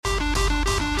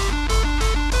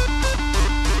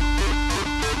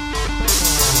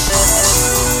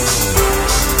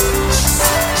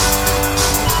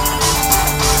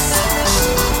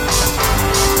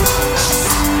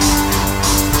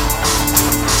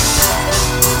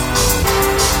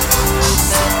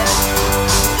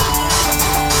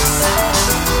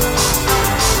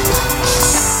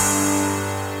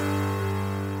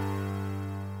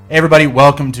Hey everybody,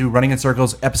 welcome to Running in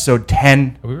Circles, episode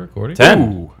 10. Are we recording? 10?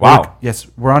 Ooh, Wow. Yes,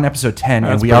 we're on episode 10,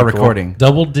 and That's we are pretty cool. recording.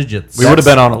 Double digits. We would have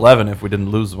been on 11 if we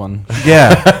didn't lose one.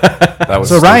 Yeah. That was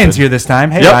So Ryan's stupid. here this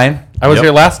time. Hey Yep. Ryan. I was Yep.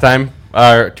 here last time,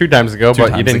 2 times ago, but you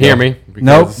times didn't ago. hear me.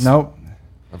 Nope, because nope.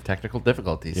 Of technical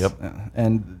difficulties. Yep.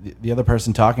 And the other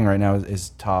person talking right now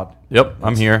is Todd. Yep,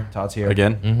 I'm here. Todd's here.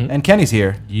 Again. And Kenny's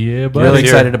here. Yeah, buddy. Really here.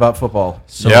 excited about football.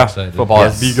 So yeah, excited. football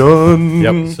has begun.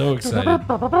 Yep. So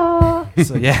excited.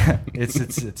 So yeah,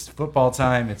 it's football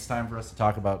time. It's time for us to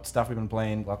talk about stuff we've been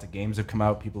playing. Lots of games have come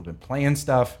out. People have been playing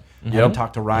stuff. I haven't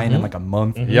talked to Ryan in like a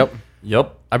month. Yep.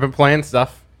 Yep. I've been playing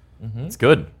stuff. It's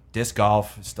good. Disc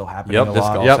golf is still happening Yep, a this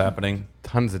lot. golf's Yep. happening.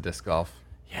 Tons of disc golf.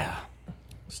 Yeah.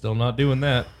 Still not doing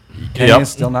that. Kenny Yep. is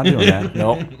still not doing that.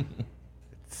 Nope.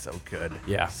 So good.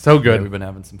 Yeah. So good. Yeah, we've been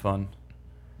having some fun.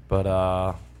 But,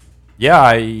 yeah,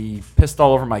 I pissed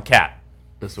all over my cat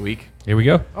this week. Here we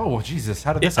go. Oh Jesus!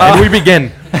 How did this How happen? do we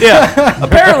begin? Yeah.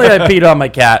 Apparently I peed on my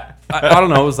cat. I don't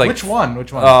know. It was like... Which one?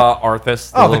 Which one?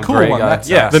 Arthas. Oh, the little cool gray one, guy. that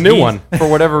Yeah. sucks. The new He's- one. For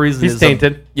whatever reason... He's is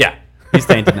tainted. Yeah. He's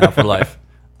tainted now for life.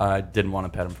 I didn't want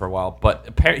to pet him for a while,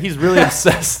 but he's really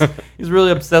obsessed. He's really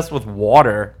obsessed with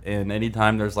water, and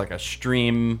anytime there's like a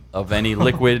stream of any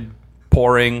liquid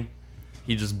pouring,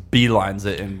 he just beelines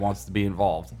it and wants to be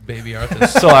involved. Baby Arthur.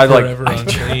 So I like Forever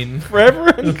unclean. Forever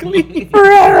unclean.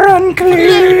 forever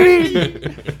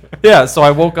unclean. Yeah, so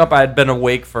I woke up. I had been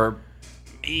awake for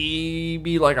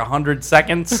maybe like 100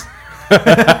 seconds.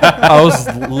 I was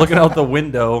looking out the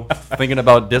window, thinking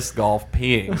about disc golf,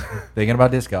 peeing. Thinking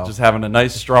about disc golf. Just having a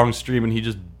nice strong stream, and he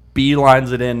just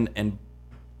beelines it in and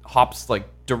hops like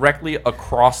directly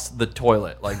across the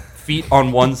toilet, like feet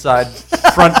on one side,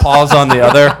 front paws on the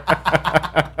other.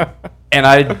 And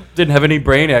I didn't have any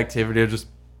brain activity. I just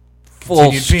full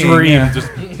Continued peeing,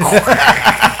 stream,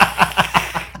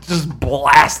 yeah. just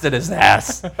blasted his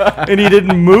ass, and he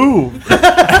didn't move.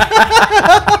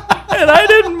 And I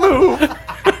didn't move.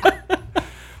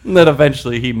 And then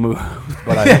eventually he moved,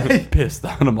 but I pissed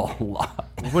on him a lot.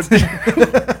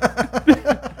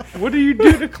 What do you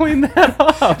do to clean that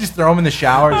up? Just throw him in the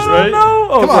shower. Just I don't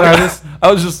know. Come on, Arthas.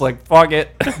 I was just like, fuck it.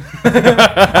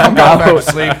 I'm going back to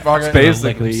sleep. Fuck it.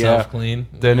 Basically, Lick yeah. himself clean.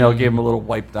 Danielle gave him a little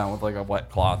wipe down with like a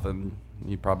wet cloth, and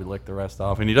he probably licked the rest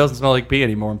off. And he doesn't smell like pee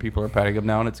anymore, and people are patting him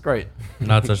now, and it's great.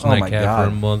 Not touching Oh that my cat God. for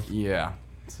a month. Yeah.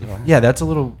 So, Yeah, that's a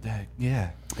little. Yeah.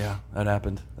 yeah, that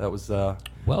happened. That was Well,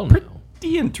 no.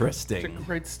 pretty interesting.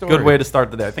 Great story. Good way to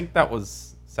start the day. I think that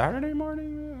was Saturday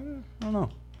morning. I don't know.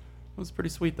 It was pretty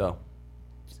sweet though.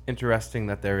 Interesting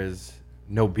that there is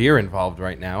no beer involved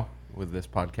right now with this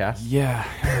podcast. Yeah.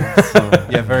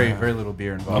 Yeah, very, very little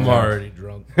beer involved. I'm already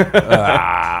drunk.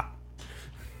 Yeah.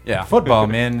 Football,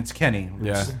 man. It's Kenny.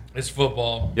 Yeah. It's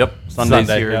football. Yep. Sunday's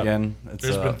Sunday, here yep. again. It's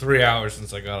There's been 3 hours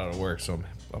since I got out of work, so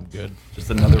I'm good. just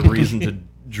another reason to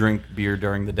drink beer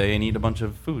during the day and eat a bunch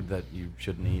of food that you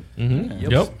shouldn't eat.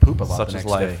 Mm-hmm. Yep. Poop a lot Such the is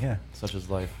next life. day. Yeah. Such is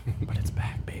life. But it's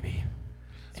back, baby.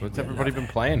 So what's everybody been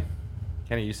playing?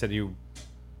 Kenny, you said you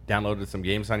downloaded some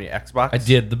games on your Xbox? I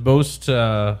did. The most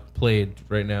played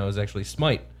right now is actually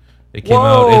Smite. It came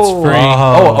out. It's free.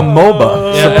 Oh, a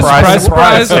MOBA. Yeah, surprise,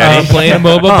 surprise. I'm Kenny. playing a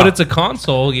MOBA, but it's a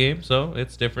console game, so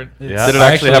it's different. Yeah. Did it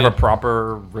actually have a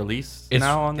proper release It's,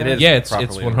 now on it there? is. Yeah, it's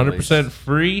properly 100%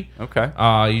 free. Okay.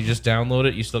 You just download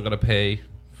it. You still got to pay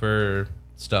for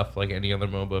stuff like any other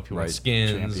MOBA if you want Right.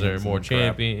 skins Champions or more and crap.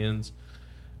 champions.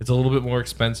 It's a little bit more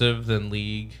expensive than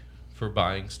League for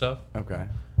buying stuff. Okay.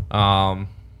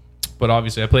 But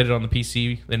obviously, I played it on the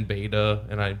PC in beta,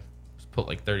 and I put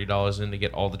like $30 in to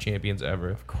get all the champions ever.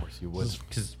 Of course you would.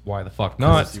 Because why the fuck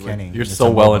not? It's Kenny. You're It's so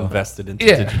a well MOBA. invested into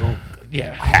Yeah. digital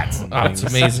Yeah, hats and oh, it's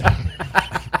things. amazing.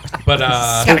 But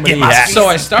So many hats. so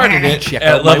I started it Check at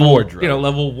out my level, wardrobe.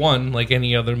 level 1, like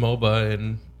any other MOBA,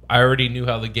 and I already knew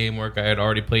how the game worked. I had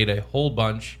already played a whole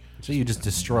bunch, So you just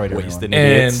destroyed Wasted everyone.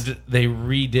 Idiots. and they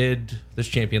redid this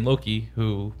champion Loki,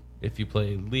 who, if you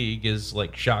play League, is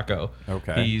like Shaco.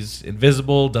 Okay. He's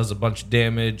invisible, does a bunch of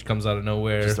damage, comes out of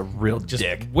nowhere, Just a real just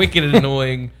dick. wicked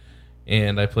annoying.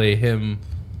 And I play him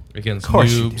against Of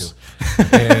course you noobs,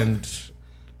 and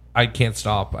I can't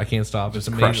stop. It's crush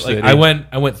amazing. Like, City. I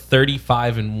went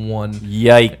 35-1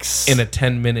 Yikes. in a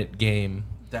 10-minute game.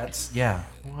 That's yeah.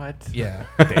 What? Yeah,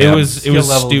 Damn. it was Skill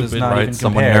level does stupid. not Right, even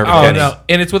someone compare. nerfed Oh Kenny. no!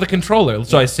 And it's with a controller,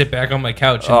 so I sit back on my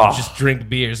couch and Oh. just drink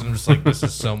beers, and I'm just like, this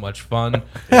is so much fun.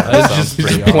 sounds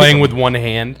pretty Just playing with one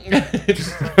hand. Yeah,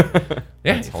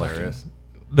 That's hilarious.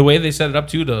 the way they set it up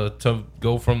too to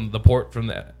go from the port from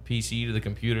the PC to the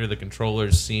computer, the controller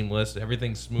is seamless.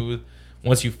 Everything's smooth.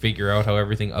 Once you figure out how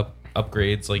everything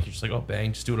upgrades, like you're just like, oh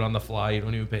bang, just do it on the fly. You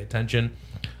don't even pay attention.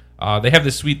 They have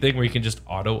this sweet thing where you can just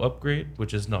auto upgrade,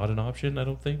 which is not an option, I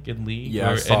don't think, in League. Yeah,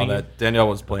 I saw that. Danielle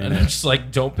was playing And it. it's just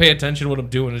like, don't pay attention to what I'm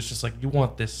doing. It's just like, you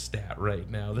want this stat right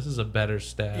now. This is a better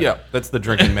stat. Yeah, that's the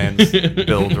drinking man's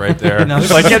build right there. Now,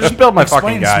 It's like, yeah, just build my fucking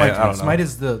Explain guy. Smite. I don't know. Smite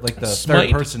is the Smite,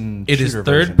 third person. It is shooter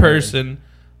third version,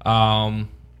 right? person.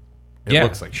 It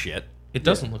looks like shit. It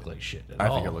doesn't look like shit at I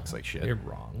all. think it looks like shit. You're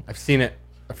wrong. I've seen it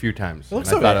a few times. It looks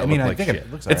and alright. thought I mean, looked I like think shit.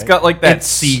 it looks. It's alright. got like that It's-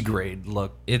 C grade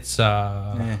look. It's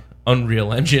Eh.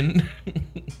 Unreal Engine.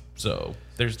 So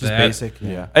there's just that. basic.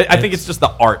 Yeah, I think it's just the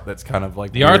art that's kind of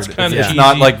like The art's weird. kinda It's cheesy.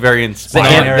 not like very The,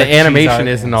 inspiring. Eric, the animation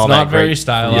she's isn't out, all It's that not very great,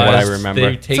 stylized. from what I remember.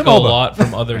 They take It's a a MOBA. lot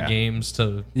from other games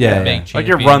to Yeah. make Like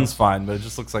your champions. run's fine, but it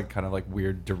just looks like kind of like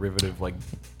weird derivative, like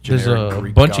There's generic a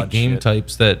Greek bunch god of game shit.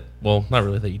 types that, well, not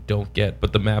really that you don't get,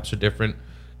 but the maps are different.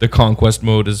 The conquest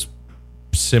mode is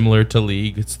similar to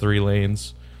League. It's 3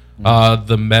 lanes.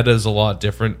 The meta is a lot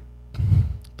different.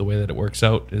 The way that it works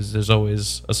out is there's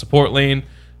always a support lane,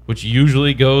 which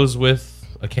usually goes with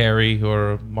a carry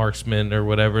or a marksman or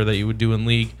whatever that you would do in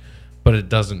League, but it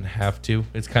doesn't have to.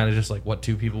 It's kind of just like what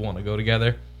two people want to go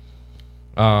together.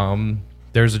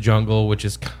 There's a jungle, which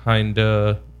is kind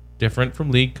of different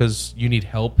from League because you need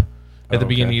help at the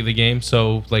beginning of the game.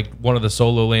 So, like, one of the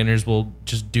solo laners will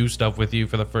just do stuff with you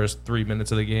for the first 3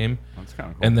 minutes of the game. That's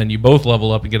kind of cool. And then you both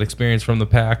level up and get experience from the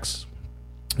packs.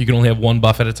 You can only have one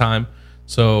buff at a time.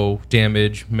 So,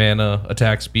 damage, mana,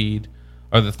 attack speed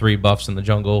are the 3 buffs in the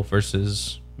jungle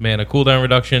versus mana cooldown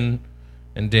reduction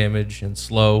and damage and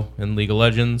slow in League of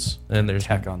Legends. And there's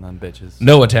Tech on them bitches.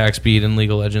 no attack speed in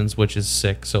League of Legends, which is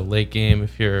sick. So late game,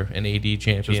 if you're an AD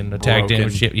champion, Just attack broken.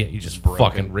 damage, yeah, you just broken.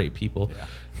 fucking rape people.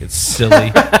 It's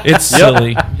silly. It's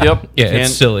silly. Yep. Yeah, Can't-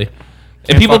 it's silly. can't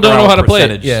And people fuck don't know around how to with play it.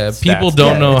 percentage Yeah, stats. people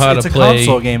don't know how it's to a play.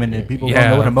 console game, and people Yeah,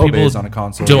 don't know what a MOBA people is on a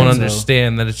console. Don't game, so-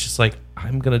 understand that it's just like,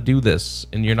 I'm gonna do this,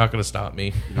 and you're not gonna stop me.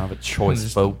 You don't have a choice,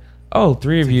 Just- folks. Oh,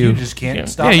 3 of like you. you just can't yeah.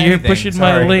 stop Yeah, you're anything. pushing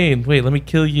my Sorry. lane. Wait, let me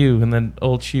kill you, and then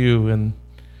ult you, and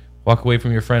walk away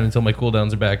from your friend until my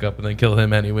cooldowns are back up, and then kill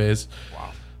him anyways. Wow.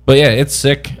 But yeah, it's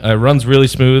sick. It runs really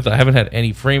smooth. I haven't had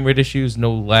any frame rate issues,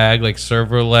 no lag, like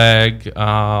server lag.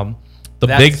 The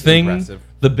That's big thing, impressive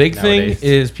the big nowadays. thing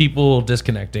is people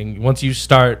disconnecting. Once you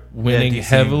start winning DCing,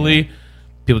 heavily,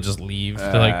 people just leave.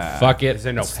 They're like, "Fuck it." Is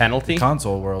there no penalty?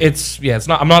 console world. It's it's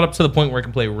not. I'm not up to the point where I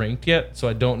can play ranked yet, so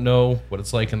I don't know what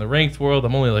it's like in the ranked world.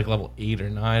 I'm only like level 8 or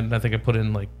 9. I think I put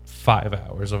in like 5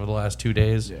 hours over the last 2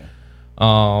 days. yeah.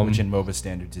 Um, Which in MOBA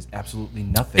standards is absolutely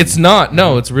nothing. it's not.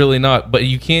 No, it's really not. But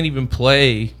you can't even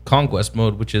play conquest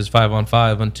mode, which is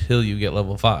 5-on-5, until you get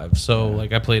level 5. So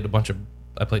like I played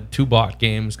 2 bot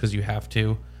games because you have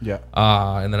to. Yeah.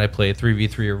 And then I played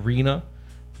 3v3 arena.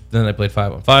 Then I played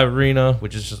 5-on-5 arena,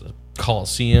 which is just a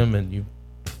coliseum, and you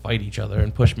fight each other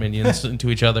and push minions into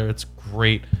each other. It's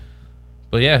great.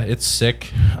 But yeah, it's sick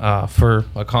for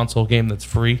a console game that's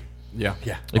free. Yeah.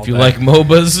 Yeah. If you like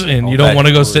MOBAs and you don't day. want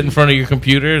to go sit in front of your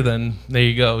computer, then there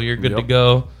you go. You're good to Yep.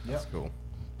 go. That's cool.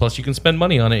 Plus, you can spend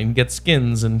money on it and get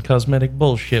skins and cosmetic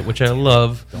bullshit, which I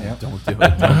love. Yep. Don't do it.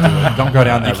 Don't do it. Don't go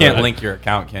down that You can't road. link your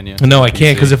account, can you? No, I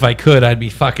can't, because PC? if I could, I'd be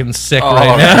fucking sick Oh,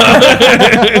 right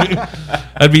now.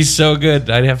 I'd be so good.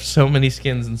 I'd have so many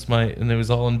skins in Smite, and it was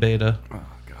all in beta. Oh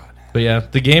god. But yeah,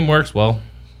 the game works well.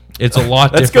 It's a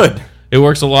lot That's different. good. It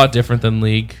works a lot different than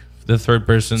League, the third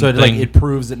person So thing. it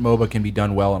proves that MOBA can be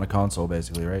done well on a console,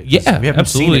 basically, right? 'Cause Yeah, we haven't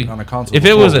absolutely. seen it on a console. If it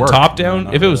before was a work. top down,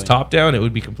 not if it was really. top down, it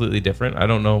would be completely different. I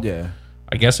don't know. Yeah.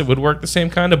 I guess it would work the same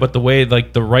kind of, but the way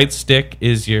like the right stick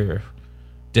is your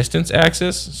distance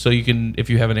axis, so you can, if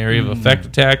you have an area of effect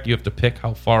attack, you have to pick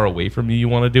how far away from you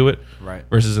want to do it. Right.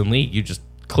 Versus in League, you just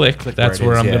click. Click That's where it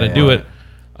where is. I'm Yeah, going to yeah, do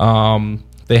yeah. it.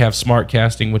 They have smart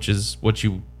casting, which is what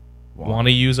you want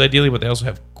to use ideally, but they also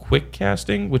have quick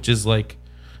casting, which is like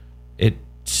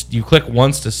you click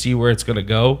once to see where it's going to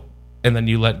go, and then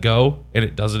you let go, and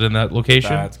it does it in that location.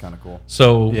 That's kind of cool.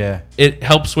 So Yeah. it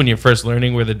helps when you're first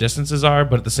learning where the distances are,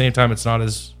 but at the same time, it's not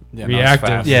as Yeah, reactive.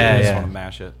 Not as fast. Yeah, You just yeah. want to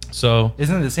mash it. So,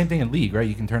 Isn't it the same thing in League, right?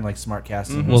 You can turn like smart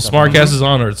casting. and well, stuff smart on. cast is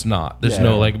on or it's not. There's Yeah.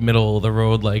 no like middle of the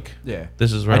road. Like Yeah.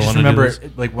 this is where I I, just want to do remember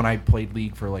this. like when I played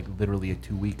League for like literally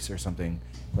 2 weeks or something.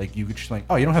 Like you could just like,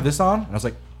 oh, you don't have this on, and I was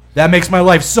like, that makes my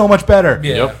life so much better.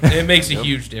 Yeah, Yep. it makes a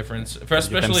huge difference, for Get them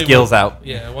especially skills out.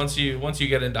 Yeah, once you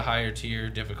get into higher tier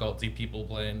difficulty, people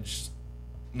playing just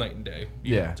night and day.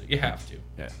 Yeah. You have to.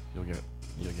 Yeah, you'll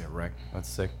get wrecked. That's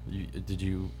sick.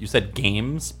 You said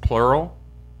games plural?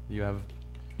 You have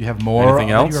You have more Anything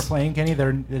that else? you were playing, Kenny,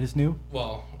 that is new?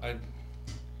 Well, I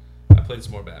played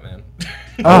some more Batman.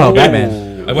 Oh, Batman.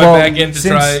 I went Well, back in to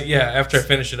since- try. Yeah, after I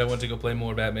finished it, I went to go play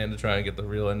more Batman to try and get the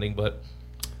real ending. But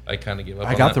I kind of gave up.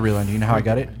 I on got that. the real ending. You know how I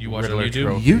got it? You watch on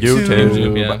Riddler YouTube?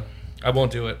 YouTube. Yeah. I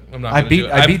won't do it. I'm not. I gonna do beat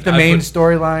it. I beat the main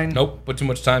storyline. Nope. Put too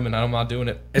much time in. I'm not doing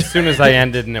it. As soon as I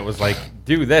ended and it was like,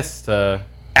 do this to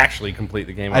actually complete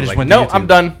the game, I was just like, went to no, YouTube. I'm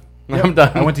done. Yep. I'm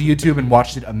done. I went to YouTube and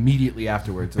watched it immediately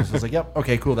afterwards. I was like, "Yep,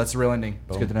 okay, cool. That's the real ending.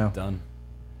 It's good to know." Done.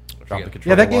 Drop forget. the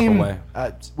controller. Yeah, that walk game.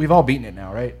 away. We've all beaten it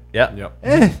now, right? Yeah.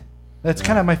 Yep. That's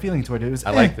kind of my feeling toward it. It was,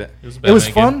 I liked it. It was a It was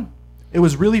Batman game. fun. It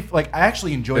was really like I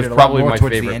actually enjoyed It's it a lot probably more my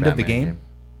towards the favorite end of the Batman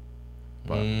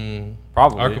game.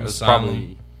 Probably. Arkham It was Asylum.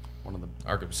 probably one of the.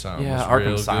 Arkham Asylum. Yeah, was Arkham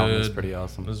real Asylum good. was pretty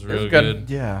awesome. It was It real was good. good.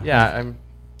 Yeah. Yeah.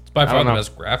 It's by I far don't the know.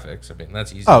 best graphics. I mean,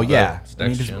 that's easy. Oh but yeah. it's I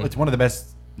mean, next gen. it's one of the best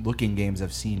looking games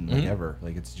I've seen like Mhm. ever.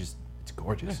 Like it's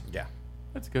gorgeous. Yeah.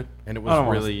 That's good. And it I don't was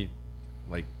wanna really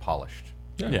like polished.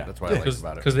 Yeah. That's what I liked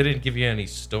about it. Because they didn't give you any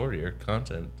story or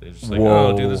content. They're just like,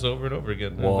 Whoa. oh, do this over and over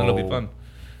again, and then it'll be Whoa. fun.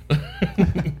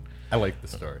 I like the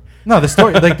story. No, the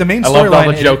story, like the main I loved all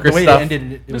storyline, the Joker the way stuff. it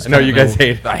ended, it was I know you kinda guys cool.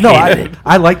 hate it. No, hate it.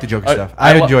 I like the Joker stuff.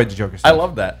 I enjoyed the Joker I stuff.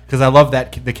 love that. because I love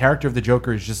that the character of the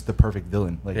Joker is just the perfect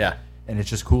villain. Like, Yeah. and it's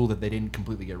just cool that they didn't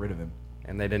completely get rid of him.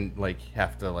 And they didn't like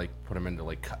have to like put him into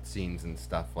like cut scenes and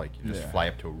stuff. Like you just Yeah. fly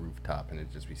up to a rooftop and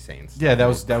it'd just be saying stuff. Yeah, that He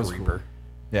was cool. creeper.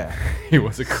 Yeah, He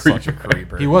was a creeper. Such a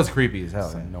creeper. he was creepy as hell.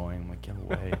 It's yeah. annoying. Like, get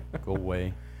away. Go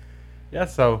away. Yeah.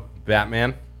 So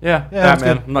Batman. Yeah, Yeah, it's Batman. good.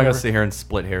 I'm not gonna Whatever. sit here and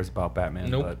split hairs about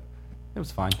Batman, Nope. but it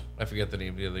was fine. I forget the name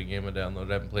of the other game I downloaded.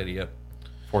 I haven't played it yet.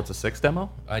 Forza 6 demo.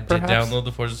 I did perhaps? download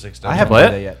the Forza 6 demo. I haven't Play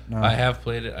played it? that yet. No. I have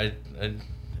played it.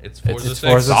 It's Forza it's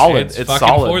 6. Forza solid. It's, It's fucking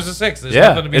solid. Forza 6. There's Yeah,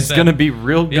 nothing to be it's said. gonna be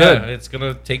real good. Yeah, it's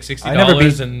gonna take I never beat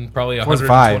 $60 and probably Forza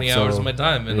 120 5, hours so- of my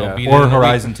time, and Yeah. I'll beat it Or in a week.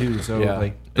 Horizon 2. So Yeah.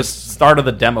 like, The start of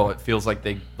the demo, it feels like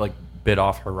they like bit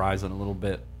off Horizon a little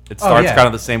bit. It Oh, starts yeah. kind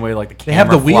of the same way, like the They have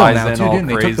camera the wheel flies now, in too, all didn't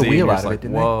they? They took the crazy, wheel and you're out of just it,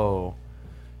 didn't they? Whoa.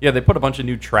 Yeah, they put a bunch of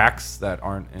new tracks that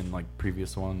aren't in like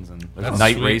previous ones, and there's That's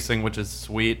night sweet. racing, which is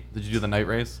sweet. Did you do the night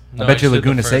race? No, I bet you just did the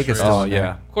Laguna first Seca race. still Oh in there.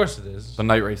 yeah, Of course it is. the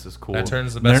night race is cool. That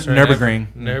turns the best turn Nürburgring.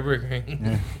 ever.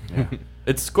 Nürburgring.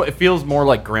 It feels more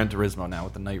like Gran Turismo now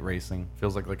with the night racing.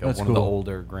 Feels like That's one of the cool.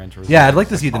 older Gran Turismo. Yeah, I'd like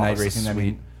to games. see the Oh, night this is racing. I sweet.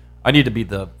 mean, I need to beat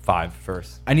the 5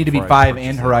 first. I need to beat before I 5 purchase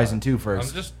and it. Horizon 2 I'm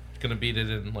first. just gonna beat it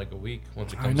in like a week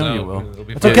once it I comes know out. you will. It'll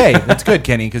be It's fun. okay. That's good,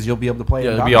 Kenny, because you'll be able to play. Yeah,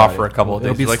 and it'll talk be about off for a it. couple of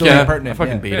days. It'll be You're like, still yeah, I pertinent.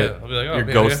 fucking yeah. beat Yeah, it. I'll be like, oh, Your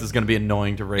yeah, ghost yeah. is going to be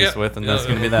annoying to race Yeah, with, and yeah, that's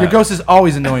going to be yeah. that. Your ghost is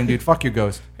always annoying, dude. Fuck your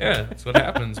ghost. Yeah, that's what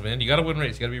happens, man. You gotta win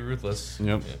race. You gotta be ruthless.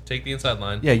 Yep. Yeah, take the inside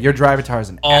line. Yeah, your driver tar is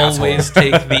an Always asshole.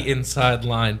 take the inside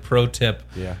line. Pro tip.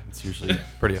 Yeah, it's usually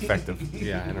pretty effective.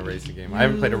 Yeah, in a racing game. I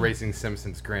haven't played a racing sim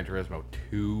since Gran Turismo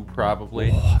 2,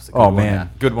 probably. Oh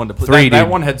man, Good one to play. 3, That dude.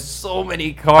 one had so many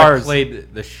I cars.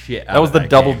 played the shit out That was of the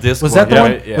double game. disc was that the one?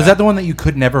 one? right? Yeah. Was that the one that you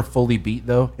could never fully beat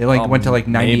though? It like went to like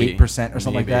Maybe. 98% or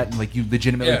something like Maybe. that, and like you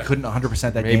legitimately Yeah. couldn't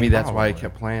 100% that Maybe game. that's why I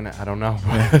kept playing it. I don't know.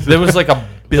 There was like a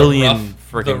billion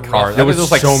rough- freaking the cars. rough- There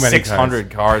was like so many 600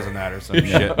 cars in that or some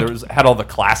shit. There was had all the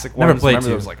classic Never ones. played Remember,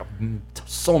 there two. was like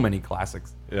so many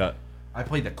classics. Yeah. I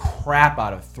played the crap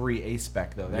out of 3 A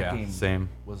Spec though. That Yeah, game same.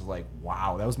 was like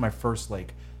wow. That was my first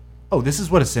like, oh, this is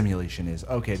what a simulation is.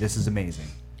 Okay, this is amazing.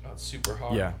 Oh, it's super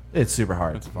hard. Yeah, It's super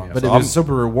hard, It's fun. but So it was I'm-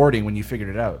 super rewarding when you figured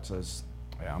it out. So it's,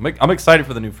 yeah. I'm excited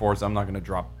for the new Forza. I'm not going to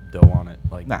drop dough on it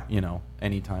like Nah.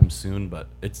 anytime soon. But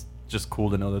it's just cool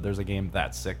to know that there's a game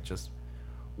that sick just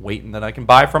waiting that I can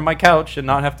buy from my couch and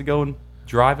not have to go and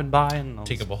drive and buy and I'll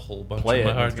Take just up a whole bunch play of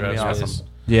my it. hard It's gonna be drive awesome. space.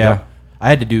 yeah. I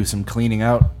had to do some cleaning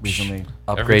out recently.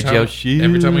 upgrade your shit.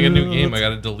 Every time I get a new game, I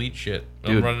gotta delete shit.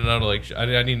 I'm Dude. running out of like.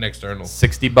 I need an external.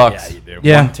 $60. Yeah, you do.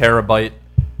 Yeah. 1 terabyte.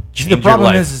 See, Change the problem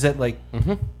your life. is that like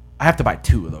I have to buy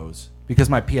 2 of those because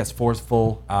my PS4 is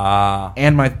full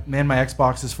and my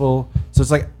Xbox is full. So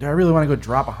it's like, do I really want to go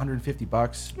drop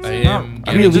 $150? I am.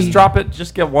 I mean, just drop it.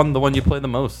 Just get the one you play the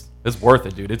most. It's worth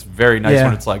it, dude. It's very nice Yeah.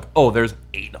 when it's like, oh, there's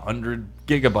 800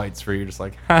 gigabytes for you. Just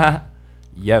like, ha.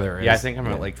 Yeah, there is. Yeah, I think I'm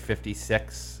at like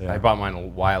 56. Yeah. I bought mine a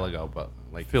while ago, but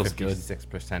like Feels good.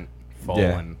 56% full.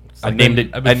 Yeah. And it's I like- named it.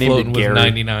 I've I been named floating it with Gary.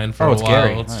 99 for Oh, a it's while.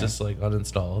 Gary. It's Alright. just like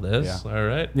uninstall this. Yeah. All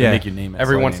right. Yeah. Make you name it.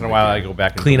 every so I once in a named it while, I Gary. go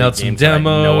back and Clean delete out some games that I know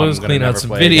I'm demos. gonna Clean out never some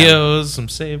play again. videos. Some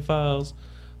save files.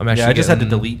 I'm actually. Yeah, I just had to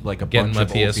getting- delete like a getting bunch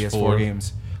my of old PS4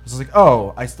 games. I was like,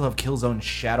 oh, I still have Killzone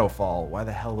Shadowfall. Why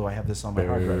the hell do I have this on my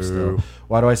hard drive still?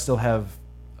 Why do I still have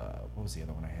what was the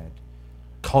other one I had?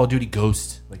 Call of Duty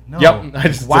Ghost. Like, no. Yep, I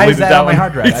just Why is deleted that that on my one.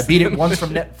 hard drive? I beat it once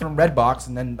from Redbox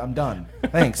and then I'm done.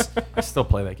 Thanks. I still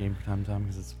play that game from time to time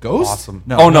because it's Ghost? awesome.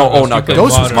 No. Oh no! No, Oh, not Ghost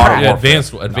Ghost. was was crap. Modern Yeah,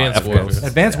 Warfare. Advanced No, Warfare.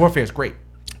 Advanced Warfare is great.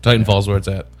 Titanfall's where it's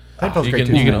at. Titanfall's You great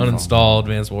can too. you can uninstall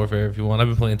Advanced Warfare if you want. I've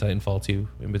been playing Titanfall 2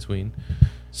 in between.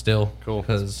 Still, Cool.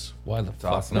 because why the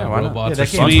fuck awesome. not? Yeah, why not? Robots Yeah, are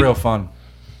that game's sweet. real fun.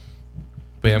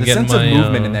 But yeah, I'm the getting sense of my,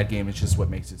 movement in that game is just what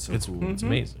makes it so It's cool. it's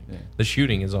amazing. Yeah. The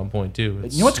shooting is on point too.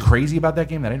 You know what's crazy about that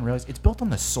game that I didn't realize? It's built on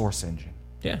the Source engine.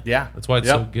 Yeah. That's why it's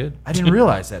Yep. so good. I didn't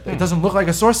realize that. It doesn't look like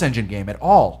a Source engine game at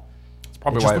all. It's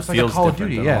probably It just why it looks like a feels Call of different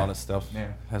Duty, than yeah. a lot of stuff. Yeah.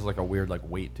 Has like a weird like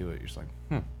weight to it. You're just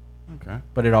like, okay.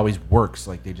 But it always works.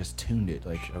 Like they just tuned it.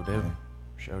 Like Show do.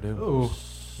 Show do. Ooh,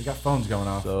 we got phones going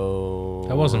off. So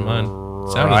That wasn't mine.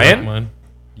 Sounded Ryan? like mine.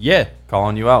 Yeah.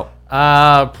 Calling you out.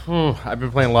 I've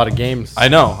been playing a lot of games. I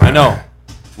know.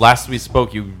 Last we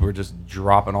spoke, you were just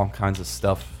dropping all kinds of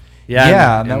stuff.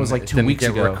 Yeah, and that was like it 2 didn't weeks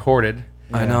get ago. recorded.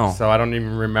 I know. So I don't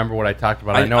even remember what I talked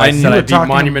about. I- I know I I, knew said you I were beat talking-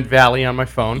 Monument Valley on my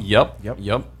phone. Yep. Yep.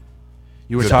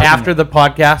 You were Good. talking After the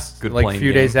podcast, Good like a playing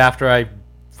few game. days after I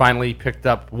finally picked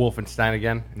up Wolfenstein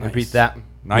again and Nice. beat that.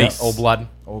 Nice. Yeah, Old Blood.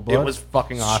 Old Blood? It was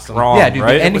fucking awesome. Strong. yeah, dude,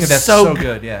 right? the It ending was of that's so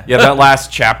good. Yeah. Yeah, that last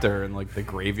chapter in like the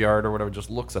graveyard or whatever just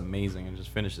looks amazing and just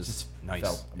finishes nice.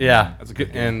 felt- Yeah, That's a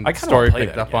good game. and I kinda story wanna play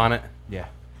picked that up again. on it. Yeah.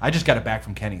 I just got it back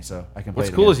from Kenny, so I can play What's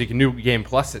it cool again. is you can new game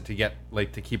plus it to get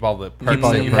like to keep all the perks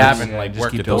all that your you perks, have and yeah, like just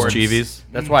work keep those towards. chivis.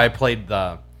 That's why I played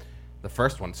the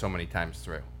first one so many times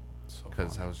through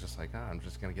because I was just like, I'm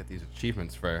just gonna get these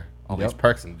achievements for all these Yep.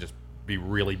 perks and just be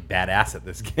really badass at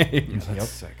this game. Yep.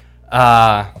 sick.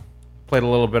 Played a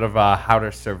little bit of How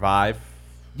to Survive.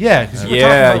 Yeah, because you were Yeah,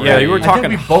 talking about yeah, that. you were I talking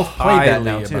think we both played that highly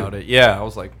now, too. about it. Yeah, I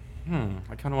was like, I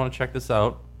kind of want to check this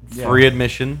out. Yeah. Free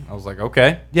admission. I was like,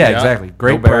 okay. Yeah, Yeah. exactly.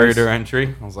 Great no barrier price. to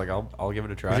entry. I was like, I'll give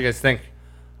it a try. What do you guys think?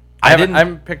 I I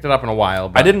haven't picked it up in a while.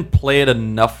 But I didn't play it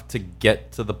enough to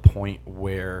get to the point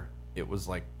where it was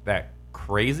like that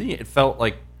crazy. It felt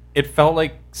like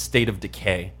State of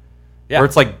Decay, Yeah. where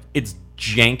it's like it's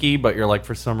janky, but you're like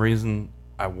for some reason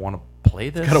I want to play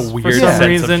this. Got a for weird some sense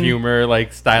reason. of humor,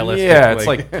 like stylistic. Yeah, it's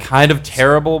like kind of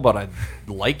terrible, but I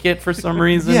like it for some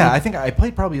reason. Yeah, I think I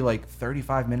played probably like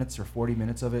 35 minutes or 40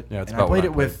 minutes of it. Yeah, it's and I about played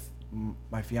what it I with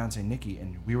my fiance Nikki,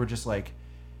 and we were just like,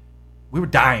 we were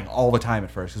dying all the time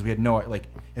at first because we had no like.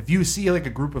 If you see like a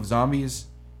group of zombies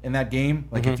in that game,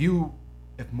 like if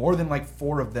more than like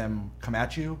 4 of them come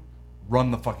at you,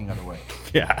 run the fucking other way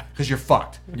yeah. because you're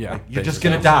fucked. Yeah, Like, you're just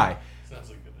basically. gonna die.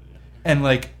 And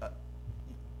like.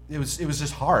 It was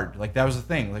just hard. Like that was the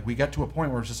thing. Like we got to a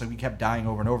point where it's just like we kept dying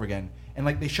over and over again. And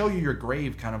like they show you your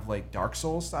grave kind of like Dark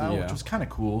Souls style, Yeah. which was kind of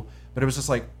cool. But it was just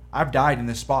like I've died in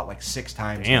this spot like 6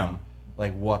 times. Damn. now.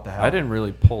 Like what the hell? I didn't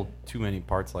really pull too many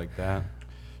parts like that.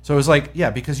 So it was like yeah,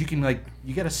 because you can like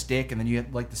you get a stick and then you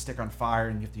light the stick on fire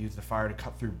and you have to use the fire to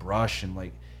cut through brush and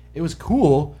like it was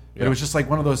cool. But Yeah. it was just like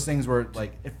one of those things where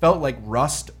like it felt like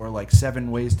Rust or like 7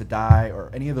 Ways to Die or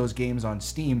any of those games on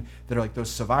Steam that are like those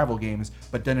survival games,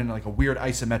 but done in like a weird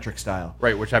isometric style.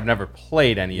 Right, which I've never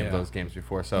played any Yeah. of those games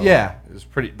before. So Yeah. it was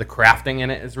pretty. The crafting in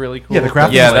it is really cool. Yeah, the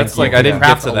crafting Yeah, is that's like you I can didn't get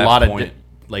craft to a that lot point. of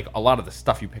like a lot of the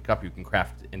stuff you pick up, you can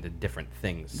craft into different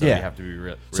things. So Yeah. you have to be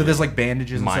real. So there's like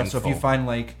bandages and stuff. So if you mindful. find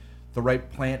like the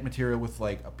right plant material with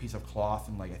like a piece of cloth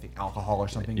and like I think alcohol or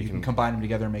something, you can combine them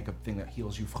together and make a thing that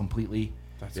heals you completely.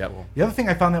 That's Yep. cool. The other thing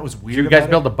I found that was weird. Did you guys about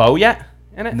build a bow yet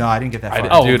in it? No, I didn't get that I far.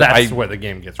 did- Oh, Dude, that's I- where the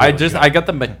game gets. Really good. I got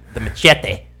the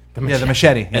machete. Yeah, the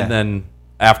machete. Yeah. And then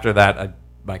after that,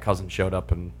 my cousin showed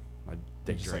up and I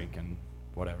did Just drink and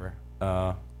whatever.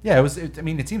 yeah, it was. I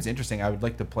mean, it seems interesting. I would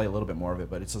like to play a little bit more of it,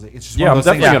 but it's just Yeah, one I'm of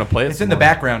those things. definitely gonna play it It's some in the more.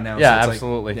 background now. Yeah, so it's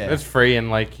absolutely. Like, yeah. It's free and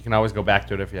like you can always go back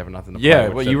to it if you have nothing to play. Yeah,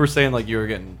 which well, you were saying like you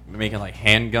were making like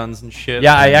handguns and shit.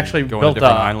 Yeah, I and actually going built to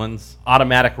different a- islands.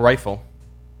 automatic rifle,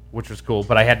 which was cool.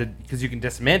 But I had to because you can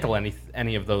dismantle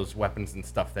any of those weapons and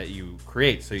stuff that you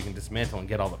create, so you can dismantle and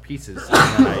get all the pieces.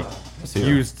 And then I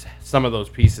used some of those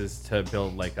pieces to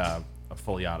build like a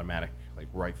fully automatic like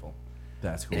rifle,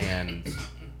 That's cool. and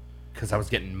because I was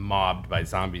getting mobbed by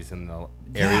zombies in the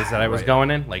areas that I was right.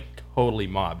 going in, like totally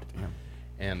mobbed,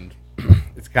 and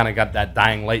it's kind of got that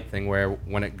dying light thing where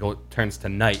when it turns to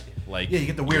night, like Yeah, you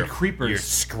get the weird you're- creepers. You're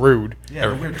screwed. Yeah,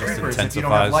 the weird just creepers. If you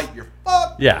don't have intensifies. light, you're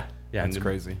fucked. Yeah, yeah, That's and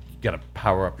crazy. You gotta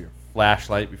power up your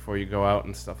flashlight before you go out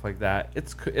and stuff like that.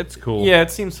 It's cool. Yeah, it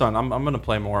seems fun. I'm gonna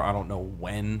play more. I don't know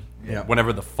when. Yeah.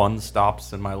 Whenever the fun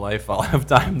stops in my life, I'll have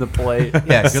time to play. Yeah, good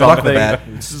luck with something. that.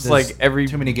 It's just There's like every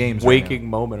too many games right waking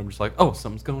moment. I'm just like, oh,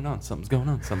 something's going on. Something's going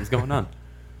on. Something's going on.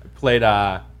 I played.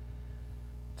 And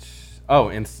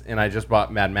I just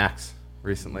bought Mad Max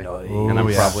recently, and I'm Ooh,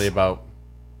 yes. probably about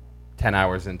 10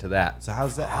 hours into that. So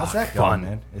how's that? How's that fun.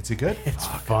 going, man? Is it good? It's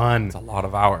fun. It's a lot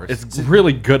of hours. It's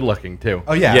really good looking too.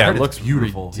 Oh yeah, Yeah, I heard it looks it's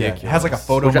beautiful. Yeah, it ridiculous. has like a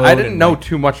photo Which mode. I didn't and, know like,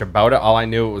 too much about it. All I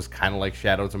knew it was kind of like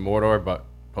Shadows of Mordor, but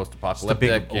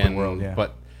post-apocalyptic open and world, yeah.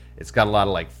 but it's got a lot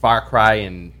of like Far Cry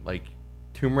and like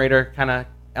Tomb Raider kind of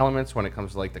elements when it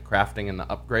comes to like the crafting and the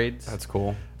upgrades. That's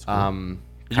cool.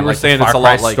 You were saying it's a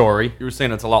lot like story. You were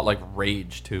saying it's a lot like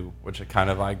Rage too, which I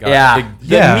got.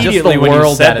 Yeah. Immediately when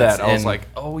you said that, I was in. like,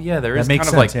 oh yeah, there is That kind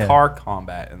makes of like sense, yeah. car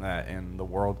combat in that, and the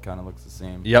world kind of looks the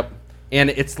same. Yep. And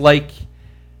it's like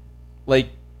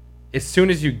as soon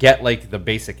as you get like the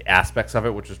basic aspects of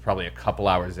it, which was probably a couple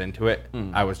hours into it,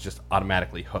 I was just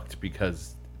automatically hooked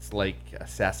because it's like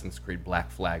Assassin's Creed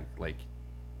Black Flag. Like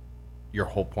your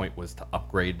whole point was to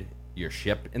upgrade your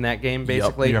ship in that game,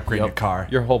 basically. You upgrade your car.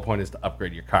 Your whole point is to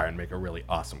upgrade your car and make a really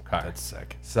awesome car. That's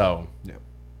sick. So, Yep.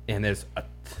 and there's a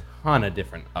ton of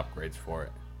different upgrades for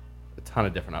it. A ton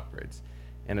of different upgrades.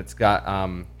 And it's got,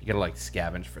 you gotta like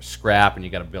scavenge for scrap, and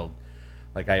you gotta build,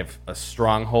 like I have a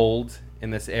stronghold in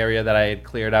this area that I had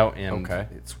cleared out, and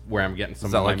it's where I'm getting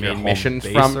some of my main missions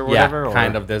from. Or whatever, yeah,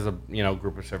 kind of. There's a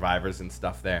group of survivors and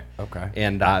stuff there. Okay.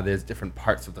 And there's different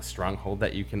parts of the stronghold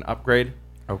that you can upgrade.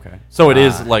 Okay. So it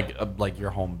is like your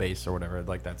home base or whatever.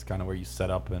 Like that's kind of where you set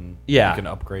up and you can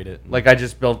upgrade it. Like I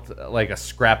just built like a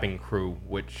scrapping crew,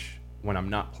 which when I'm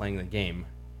not playing the game,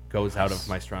 goes out of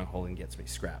my stronghold and gets me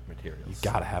scrap materials. You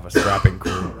gotta have a scrapping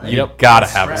crew. You gotta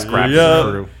have a scrapping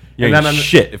crew. You ain't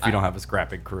shit if you don't have a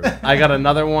scrapping crew. I got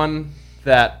another one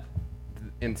that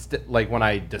like when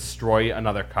I destroy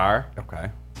another car,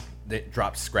 it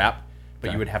drops scrap,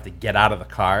 but you would have to get out of the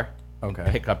car.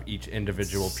 Pick up each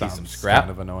individual piece of scrap.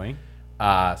 Kind of annoying.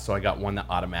 So I got one that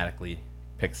automatically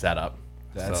picks that up.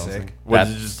 That's sick. What,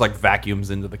 it just like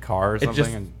vacuums into the car or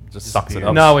something and just sucks it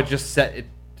up? No, it just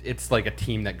it's like a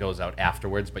team that goes out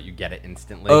afterwards, but you get it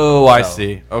instantly. Oh, I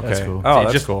see. Okay. That's cool. Oh, it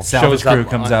that's just cool. Salvage crew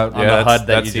comes out. on the HUD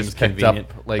that you seems just picked convenient.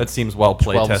 up. Like that seems well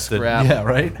play 12 tested. scrap. Yeah,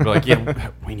 right? We're like,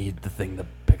 yeah, we need the thing to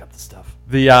pick up the stuff.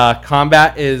 The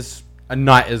combat is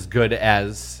not as good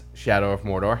as Shadow of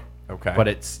Mordor. Okay. But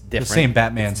it's different. The same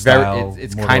Batman it's style.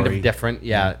 It's kind of Mordor-y. different.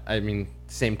 Yeah. I mean,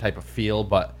 same type of feel,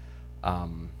 but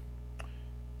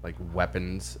like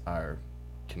weapons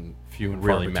can Few and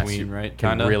really far mess between, you right? Can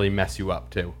Kinda? really mess you up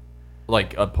too.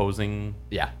 Like opposing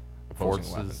Yeah. Opposing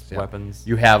forces, yeah. weapons.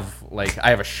 You have like I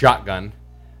have a shotgun,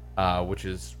 which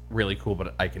is really cool,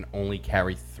 but I can only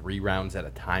carry 3 rounds at a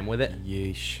time with it.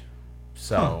 Yeesh.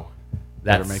 So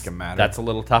Better make it matter. That's a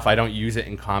little tough. I don't use it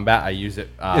in combat. I use it.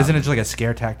 Isn't it just like a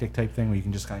scare tactic type thing where you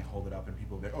can just kind of hold it up and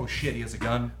people go, oh shit, he has a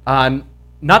gun?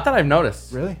 Not that I've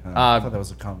noticed. Really? I thought that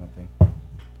was a common thing.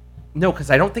 No,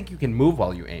 because I don't think you can move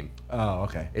while you aim. Oh,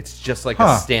 okay. It's just like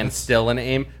Huh, a stand still and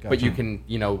aim, but Gotcha. you can,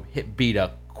 hit beat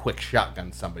a quick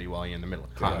shotgun somebody while you're in the middle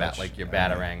of combat, Gotcha. like your Yeah.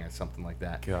 Batarang or something like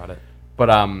that. Got it. But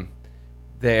I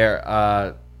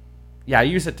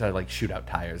use it to like shoot out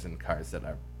tires in cars that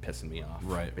are pissing me off,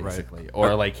 Right. basically,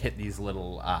 or like hit these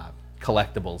little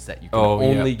collectibles that you can Oh,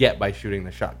 yeah. only get by shooting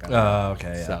the shotgun. Oh,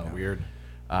 okay. Yeah, So okay. Weird.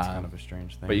 It's kind of a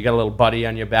strange thing. But you got a little buddy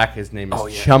on your back. His name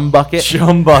is Chum Bucket.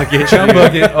 Chum Bucket.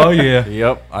 Bucket. Oh, yeah.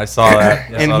 Yep, I saw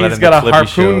that. I And saw that he's in got the a clip he harpoon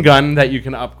showed. gun that you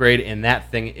can upgrade, and that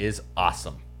thing is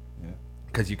awesome. Yeah.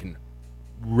 Because you can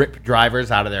rip drivers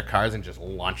out of their cars and just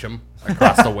launch them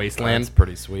across the wasteland. That's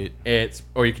pretty sweet.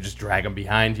 Or you can just drag them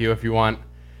behind you if you want.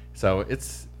 So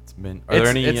it's Are there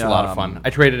any? it's a lot of fun. I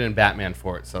traded in Batman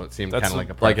for it, so it seemed kind That's of like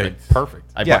a like perfect.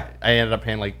 perfect. Yeah. I ended up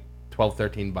paying like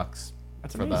 $12-13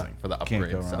 That's for amazing. the Can't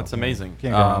upgrade. go So. wrong. That's amazing.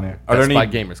 Can't go wrong there. Are there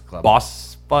Best any Buy Gamers Club.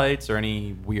 boss fights or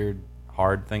any weird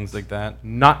hard things like that?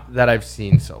 Not that I've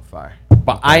seen so far,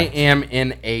 but I am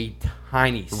in a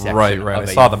tiny section Right. of I a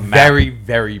saw the map. very,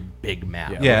 very big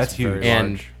map. Yeah, looks it's huge. very And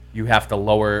large. you have to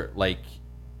lower like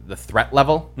the threat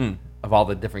level Hmm. of all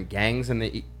the different gangs in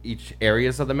the each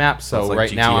areas of the map. So it's like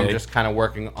right now I'm GTA. just kind of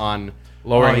working on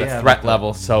lowering Oh, the yeah, threat like the-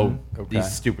 level, so Okay.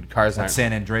 these stupid cars That aren't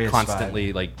San Andreas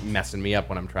constantly like messing me up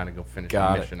when I'm trying to go finish a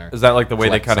Got it. mission. Or Is that like the way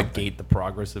they collect kind of something. gate the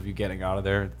progress of you getting out of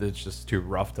there? It's just too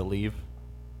rough to leave.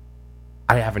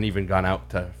 I haven't even gone out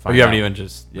to Or find you haven't out. even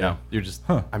just No. You're just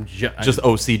I'm just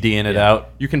OCDing it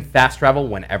out. You can fast travel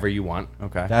whenever you want.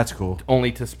 Okay. That's cool.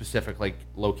 Only to specific like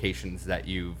locations that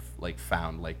you've like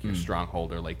found, like Hmm. your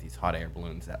stronghold or like these hot air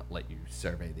balloons that let you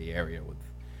survey the area with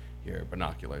your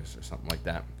binoculars or something like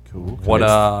that. Cool.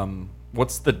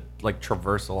 What's the like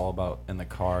traversal all about in the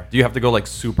car? Do you have to go like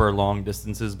super long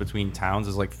distances between towns?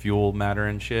 Is like fuel matter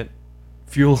and shit?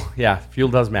 Fuel, yeah, fuel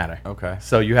does matter. Okay.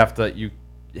 So you have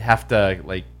to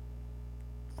like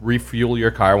refuel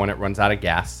your car when it runs out of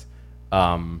gas.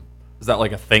 Is that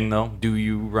like a thing though? Do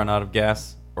you run out of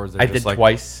gas, or is it I just did like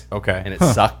twice. Okay. And it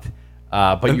sucked.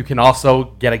 But you can also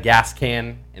get a gas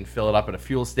can and fill it up at a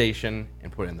fuel station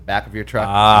and put it in the back of your truck.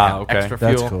 Ah, and have okay. Extra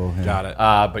That's fuel. cool. Yeah. Got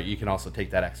it. But you can also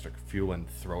take that extra fuel and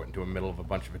throw it into the middle of a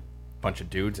bunch of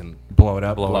dudes and Blow it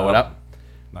up. blow it up.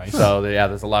 Nice. So yeah,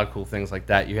 there's a lot of cool things like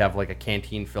that. You have like a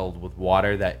canteen filled with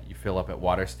water that you fill up at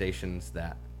water stations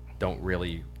that don't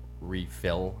really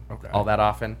refill Okay. all that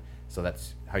often. So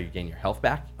that's how you gain your health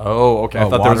back. Oh, okay. I Oh,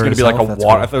 thought there was water going to be like a itself? That's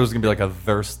water. cool. I thought it was going to be like a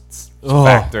thirst Oh,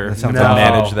 factor that to sounds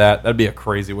manage awful. that. That'd be a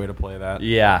crazy way to play that.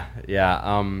 Yeah.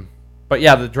 But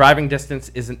yeah, the driving distance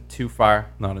isn't too far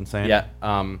Not insane. yet.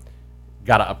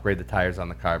 Got to upgrade the tires on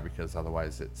the car because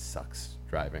otherwise it sucks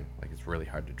driving. Like it's really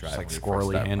hard to drive. like when you first squirrely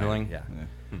start playing. handling?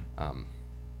 Yeah.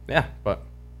 Yeah, but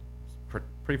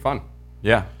pretty fun.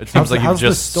 Yeah. It seems like you how's the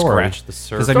just story? scratched the 'Cause,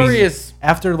 surface. I mean, Story is-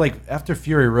 after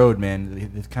Fury Road,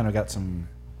 man, they've kind of got some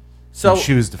So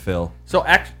shoes to fill. So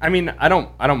I mean, I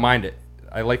don't mind it.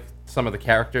 I like some of the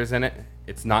characters in it.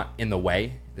 It's not in the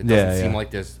way. It doesn't Yeah, seem yeah. like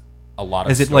there's a lot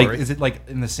of Is it story. like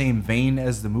in the same vein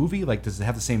as the movie? Like, does it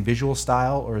have the same visual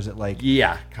style, or is it like?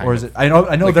 Yeah, kind Or of. is it? I know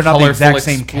Like they're not the colorful exact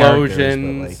same characters,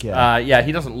 explosions. but like, yeah. Yeah,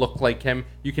 he doesn't look like him.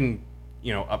 You can,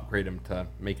 upgrade him to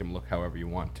make him look however you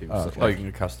want to. Oh, So, okay. Oh, you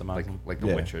can customize like them. The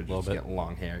Yeah, Witcher, a little just bit. get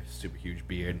long hair, super huge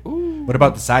beard. What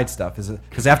about the side stuff? Is it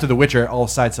because after The Witcher, all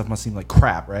side stuff must seem like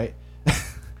crap, right?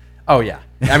 Oh yeah,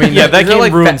 I mean, Yeah, that they're game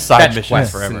like ruined side fetch missions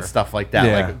quests forever. and stuff like that.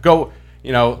 Yeah. Like go,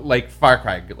 like Far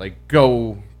Cry, like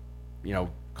go,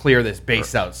 clear this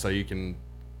base out so you can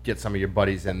get some of your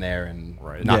buddies in there and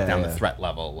Right. knock Yeah, down yeah. the threat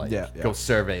level. Like Yeah, go yeah.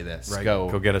 survey this. Right. Go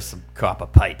Go get us some copper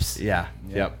pipes. Yeah.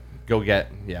 Yep. Go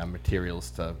get materials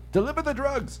to. Deliver the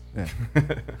drugs. Yeah.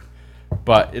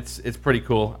 But it's pretty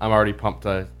cool. I'm already pumped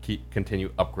to continue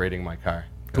upgrading my car.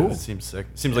 Cool. It seems sick.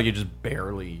 It seems like you just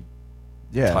barely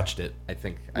Yeah. touched it. I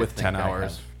think With 10 I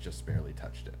hours. have just barely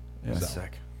touched it. Yeah. That's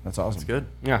sick. That's awesome. That's good.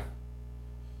 Yeah.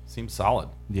 Seems solid.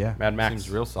 Yeah. Mad Max Seems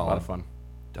real A lot solid. of fun.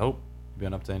 Dope. You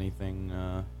been up to anything?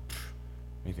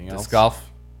 Anything else? Disc golf.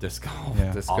 Disc golf.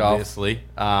 Yeah. Disc golf. Obviously.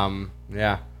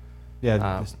 Yeah.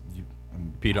 Yeah.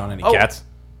 Peed on any Oh. cats?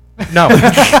 No.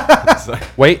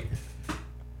 Wait.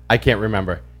 I can't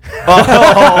remember.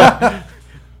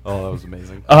 Oh, that was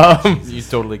amazing. You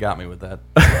totally got me with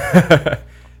that.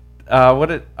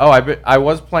 I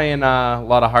was playing a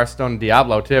lot of Hearthstone and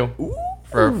Diablo too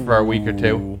for a week or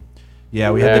two.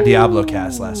 Yeah, we had the Diablo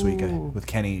cast last week with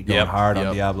Kenny going Yep, hard on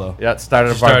yep. Diablo. Yeah, it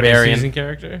started a Started a barbarian. season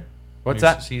character. What's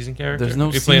Your that? Season character. There's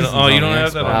no You're playing. seasons Oh, you on don't the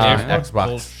have that on the Xbox. Xbox. Xbox.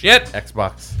 Bullshit.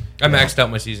 Xbox. I maxed out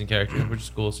my season character, which is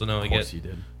cool. So now I Of course get you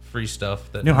did. free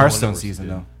stuff that New no one Hearthstone else- season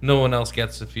though. No one else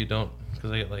gets if you don't,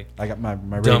 because I get like I got my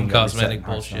rating dumb got reset cosmetic in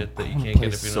Hearthstone. bullshit that you I can't play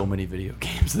get if you so don't. many video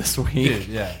games this week. Dude,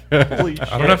 yeah. Holy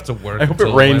shit. I don't have to work. I hope it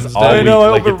until rains Wednesday. all I week. know. I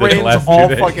like hope it it did the rains last all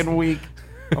 2 days. fucking week.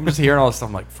 I'm just hearing all this stuff.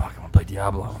 I'm like, fuck, I want to play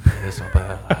Diablo. I want to play this. I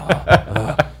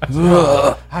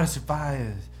want How to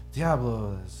survive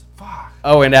Diablos. Fuck.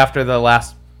 Oh, and after the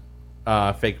last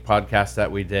fake podcast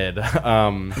that we did, the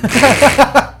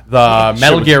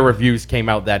Metal Gear reviews came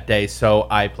out that day, so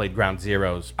I played Ground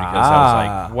Zeroes because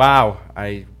I was like, wow,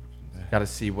 I got to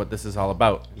see what this is all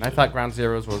about. And I thought Ground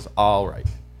Zeroes was all right.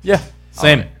 Yeah,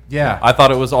 same. Yeah. I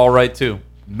thought it was all right too.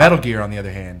 Metal Gear, on the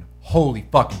other hand, holy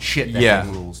fucking shit, that Yeah.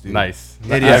 game rules, dude. Nice.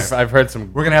 It is. I've heard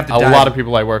some. We're gonna have to a dive- lot of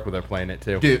people I work with are playing it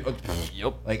too. Dude,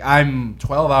 Yep. like I'm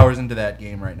 12 hours into that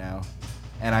game right now,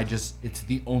 and it's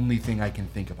the only thing I can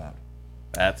think about.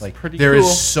 That's Like pretty there cool.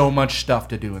 is so much stuff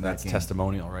to do in That's that game.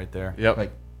 testimonial right there. Yep.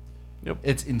 Like, Yep.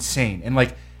 it's insane. And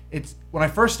like, it's when I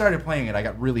first started playing it, I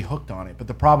got really hooked on it. But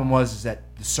the problem is that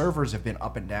the servers have been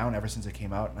up and down ever since it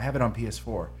came out. And I have it on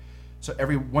PS4, so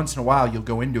every once in a while you'll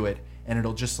go into it and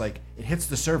it'll just like it hits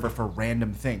the server for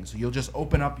random things. So you'll just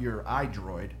open up your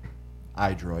iDroid.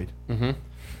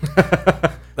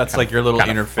 That's like your little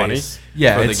Kinda interface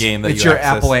Yeah, for the it's, game that it's you your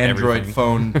access Apple Android everything.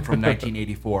 phone from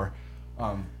 1984.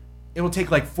 It will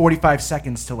take like 45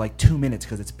 seconds to like 2 minutes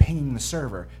because it's pinging the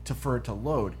server for it to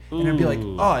load, and it'd be like,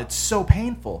 oh, it's so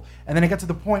painful. And then it got to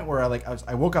the point where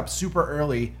I woke up super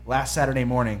early last Saturday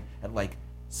morning at like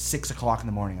 6 o'clock in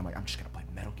the morning. I'm like, I'm just gonna play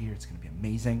Metal Gear. It's gonna be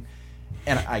amazing.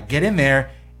 And I get in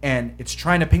there and it's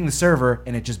trying to ping the server,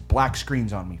 and it just black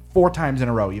screens on me 4 times in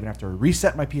a row, even after I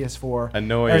reset my PS4.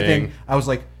 Annoying. Everything. I was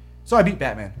like, so I beat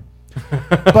Batman.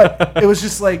 But it was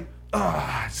just like,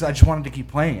 so I just wanted to keep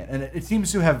playing it. And it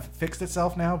seems to have fixed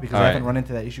itself now because I haven't Alright. run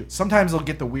into that issue. Sometimes they'll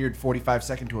get the weird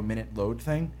 45-second to a minute load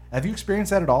thing. Have you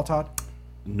experienced that at all, Todd?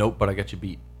 Nope, but I got you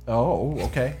beat. Oh,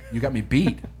 okay. You got me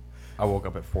beat. I woke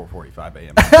up at 4:45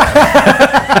 a.m.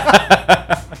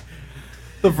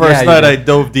 The first Yeah, night you I did.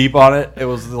 dove deep on it, it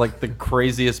was like the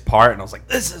craziest part, and I was like,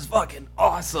 "This is fucking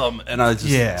awesome!" And I was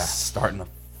just Yeah. starting to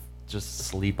just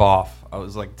sleep off. I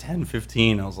was like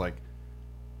 10:15. I was like,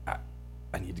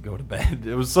 I need to go to bed.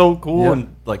 It was so cool, Yeah.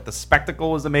 and like the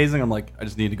spectacle was amazing. I'm like, I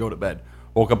just need to go to bed.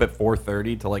 Woke up at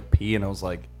 4:30 to like pee, and I was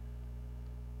like,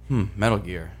 Metal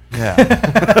Gear. Yeah.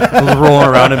 I was rolling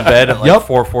around in bed at like Yup.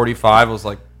 4:45. I was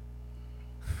like,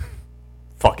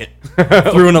 fuck it.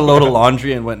 Threw in a load of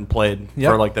laundry and went and played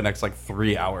Yep. for like the next like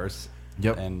 3 hours.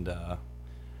 Yep. And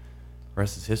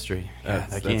rest is history.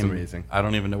 That's amazing. I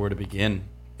don't even know where to begin.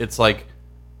 It's like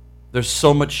there's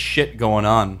so much shit going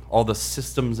on. All the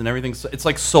systems and everything. So it's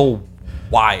like so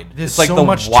wide. There's it's like so the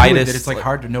much widest. to it that it's like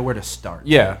hard to know where to start.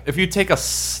 Yeah, if you take a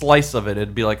slice of it,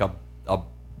 it'd be like a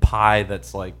pie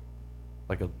that's like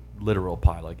a literal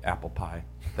pie, like apple pie.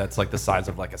 That's like the size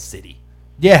of like a city.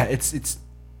 Yeah, it's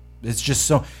just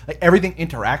so like everything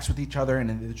interacts with each other, and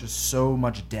there's just so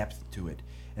much depth to it.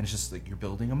 And it's just like you're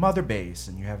building a mother base,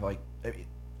 and you have like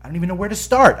I don't even know where to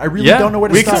start. I really don't know where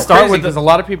to we start. can start with because a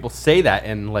lot of people say that,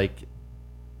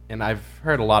 and I've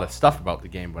heard a lot of stuff about the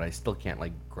game, but I still can't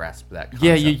like grasp that. Concept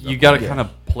Yeah, you got to kind of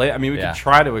play. I mean, we Yeah. can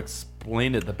try to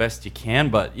explain it the best you can,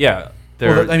 but yeah,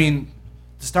 Well, I mean,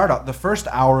 to start out, the first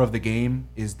hour of the game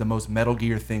is the most Metal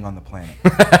Gear thing on the planet.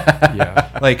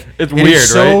 yeah. Like It's it is weird,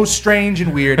 so right? strange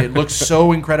and weird. It looks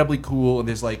so incredibly cool, and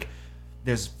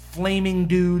there's flaming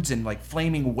dudes and like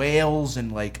flaming whales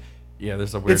and like Yeah,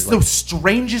 there's a weird. it's the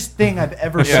strangest thing I've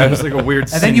ever seen. yeah, there's like a weird,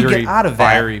 And then you get cindery, out of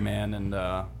that. fiery man, and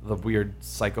the weird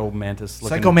psycho mantis.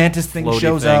 Psycho Mantis thing floaty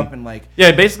shows thing. up and like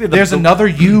Yeah, basically there's another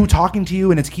you talking to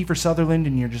you, and it's Kiefer Sutherland,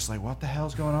 and you're just like, what the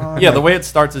hell's going on? Yeah, Like, the way it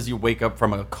starts is you wake up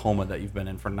from a coma that you've been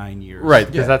in for 9 years. right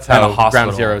because that's At a how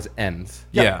hospital. Ground Zeroes ends.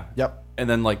 Yeah. Yep. And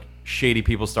then like shady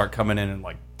people start coming in and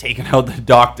like taking out the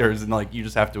doctors, and like you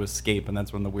just have to escape, and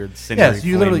that's when the weird cindery Yeah, so you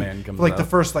flame literally man comes for like out. the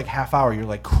first like half hour, you're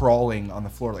like crawling on the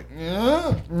floor,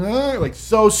 like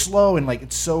so slow, and like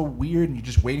it's so weird, and you're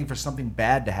just waiting for something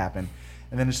bad to happen,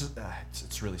 and then it's just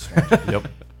it's really strange. Yep.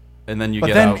 And then you But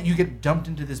get then out. you get dumped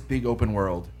into this big open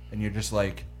world, and you're just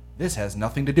like, this has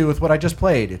nothing to do with what I just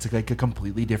played. It's like a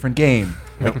completely different game,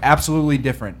 like, absolutely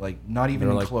different, like not even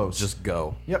They're like, close. just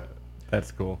go. Yep. That's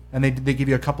cool. And they give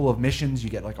you a couple of missions. You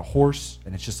get like a horse,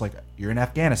 and it's just like you're in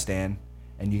Afghanistan,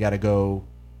 and you got to go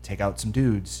take out some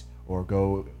dudes or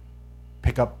go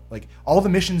pick up like all the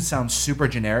missions sound super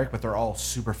generic, but they're all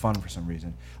super fun for some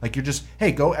reason. Like you're just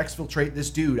hey, go exfiltrate this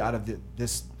dude out of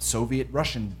this Soviet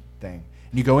Russian thing,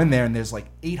 and you go in there, and there's like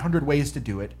 800 ways to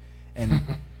do it, and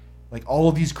like all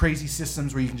of these crazy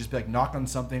systems where you can just be like knock on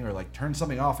something or like turn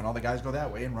something off, and all the guys go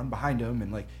that way and run behind them,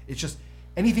 and like it's just.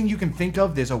 Anything you can think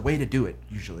of, there's a way to do it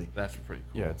usually. That's pretty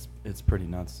cool. Yeah, it's pretty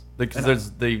nuts.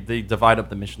 Because they divide up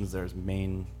the missions. There's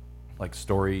main like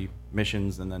story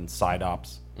missions and then side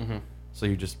ops. Mm-hmm. So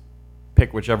you just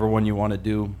pick whichever one you want to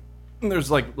do. And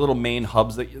there's like little main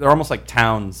hubs that they're almost like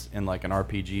towns in like an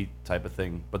RPG type of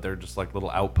thing, but they're just like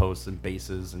little outposts and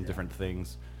bases and different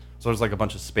things. So there's like a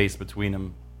bunch of space between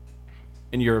them,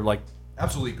 and you're like,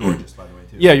 Absolutely gorgeous, by the way,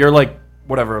 too. yeah, you're like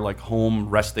whatever like home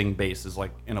resting base is like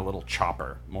in a little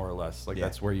chopper more or less. Like Yeah.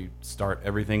 that's where you start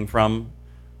everything from.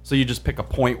 So you just pick a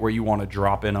point where you want to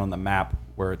drop in on the map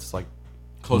where it's like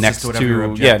Closest next to whatever your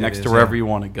objective next is, to wherever yeah. you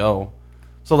want to go.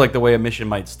 So like the way a mission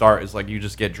might start is like you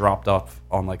just get dropped off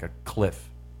on like a cliff,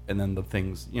 and then the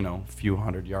thing's a few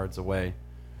hundred yards away,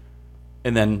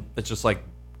 and then it's just like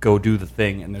go do the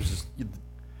thing, and there's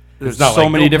It's not so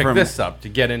like, many go pick different this up to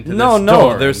get into no this no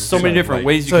door there's and so many like, different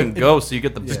ways you So can it- go, so you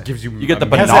get the Yeah. gives you you get the I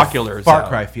mean, It has that binoculars Far out.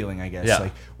 Cry feeling, I guess. Yeah.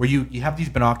 Like where you have these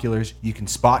binoculars, you can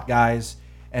spot guys,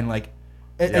 and like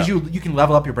as Yeah. you can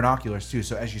level up your binoculars too.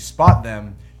 So as you spot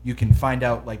them, you can find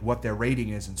out like what their rating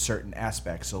is in certain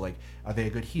aspects. So like, are they a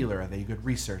good healer? Are they a good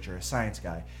researcher? A science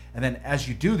guy? And then as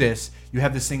you do this, you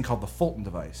have this thing called the Fulton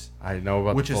device. I know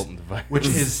about Which the is, Fulton device. which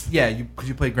is because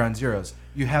you played Ground Zeroes.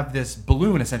 You have this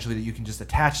balloon essentially that you can just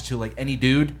attach to like any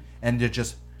dude, and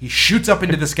he shoots up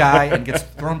into the sky and gets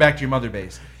thrown back to your mother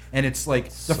base. And it's like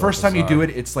the So first time you do bizarre.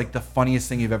 it, it's like the funniest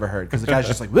thing you've ever heard because the guy's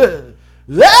just like, "Whoa,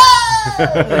 ah!"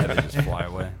 They just fly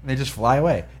away. And they just fly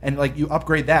away. And like you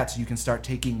upgrade that so you can start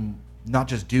taking not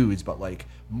just dudes but like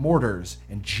mortars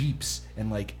and jeeps, and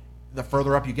like the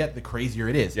further up you get, the crazier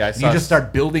it is. Yeah, I and saw you just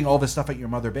start building all this stuff at your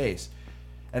mother base.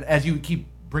 And as you keep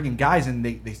bringing guys in,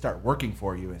 they start working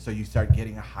for you, and so you start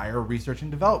getting a higher research and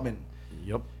development.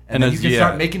 Yep. And then you as- can yeah.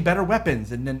 start making better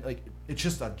weapons, and then like it's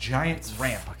just a giant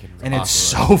ramp, fucking and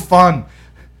it's awesome. so fun.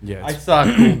 Yeah, I it's- saw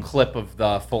a cool clip of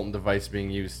the Fulton device being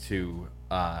used to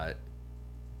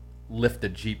lift a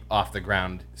Jeep off the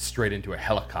ground straight into a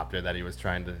helicopter that he was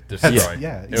trying to destroy.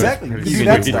 yeah, It was exactly. pretty You you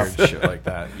can can do do that weird stuff. shit like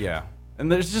that. Yeah, and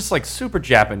there's just like super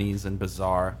Japanese and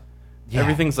bizarre. Yeah.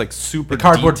 Everything's like super The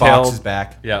cardboard detailed. box is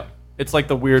back. Yeah. It's like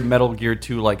the weird Metal Gear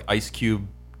 2 like ice cube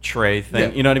tray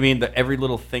thing. Yeah. You know what I mean? That every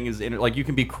little thing is in it. Like you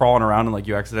can be crawling around and like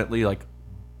you accidentally like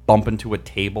bump into a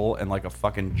table and like a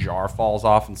fucking jar falls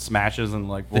off and smashes and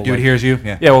like The will, dude like, hears you,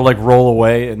 yeah, we'll like roll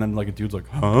away and then like a dude's like,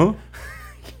 huh?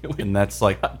 And that's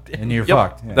like and you're Yep.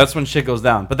 fucked. Yeah. That's when shit goes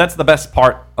down. But that's the best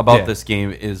part about Yeah. this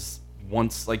game is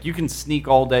once, like, you can sneak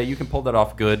all day. You can pull that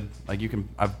off good. Like,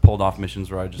 I've pulled off missions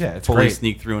where I just Yeah, it's fully great.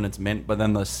 sneak through and it's mint. But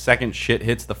then the second shit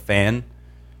hits the fan,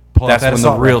 Pull out that's that when the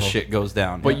assault real rifle. shit goes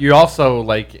down. But you also,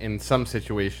 like, in some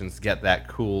situations, get that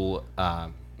cool,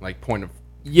 like, point of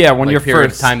yeah, when like, you're period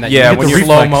of first, time that yeah, you when the you're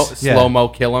reflex. Yeah. slow mo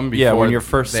kill them. yeah, when you're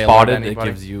first they alert spotted, it anybody.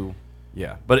 gives you,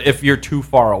 yeah. But if you're too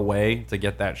far away to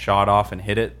get that shot off and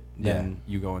hit it, then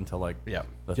you go into like, Yeah.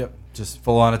 Yep, just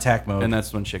full on attack mode. and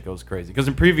that's when shit goes crazy. Because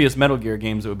in previous Metal Gear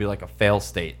games, it would be like a fail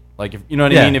state. Like, if you know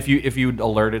what Yeah. I mean. If you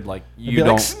alerted, like, you be like,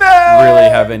 don't "Snap!" really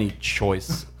have any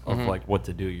choice of like what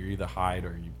to do. You're either hide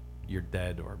or you're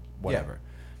dead or whatever.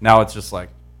 Now it's just like,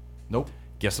 nope.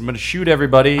 guess I'm gonna shoot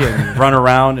everybody and run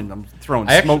around and I'm throwing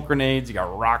I smoke grenades. You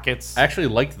got rockets. I actually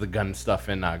liked the gun stuff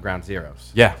in Ground Zeroes.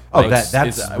 Yeah. Oh, like,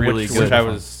 that's it's really which, good. Which I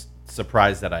was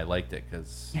surprised that I liked it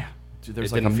because Yeah. Dude, it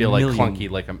there's like didn't a feel like million- clunky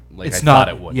like It's I not. thought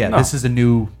it would. Yeah, No. this is a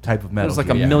new type of metal. There's like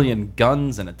a Gear. million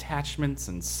guns and attachments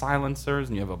and silencers,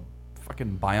 and you have a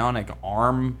fucking bionic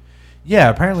arm. Yeah,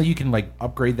 apparently you can like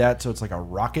upgrade that so it's like a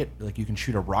rocket. Like you can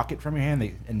shoot a rocket from your hand.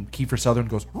 And Kiefer Sutherland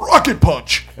goes rocket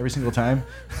punch every single time.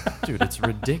 Dude, it's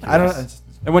ridiculous. I don't. It's,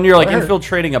 And when you're like I heard-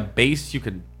 infiltrating a base, you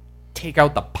can take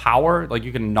out the power. Like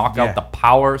you can knock Yeah. out the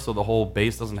power so the whole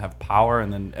base doesn't have power,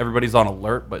 and then everybody's on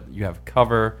alert, but you have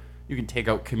cover. You can take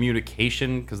out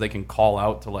communication because they can call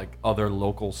out to like other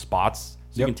local spots.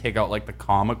 So Yep. you can take out like the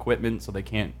comm equipment so they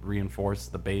can't reinforce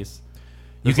the base.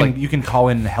 you There's, can like- you can call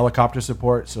in helicopter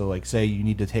support. So like, say you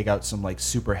need to take out some like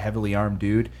super heavily armed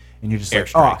dude, and you're just like,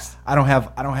 Airstrikes. I don't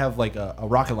have like a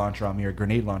rocket launcher on me or a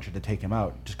grenade launcher to take him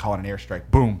out. Just call it an airstrike.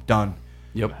 Boom, done.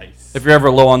 Yep. Nice. If you're ever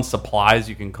low on supplies,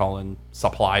 you can call in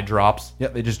supply drops.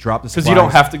 Yep, they just drop the Because you don't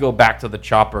supplies. have to go back to the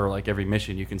chopper like every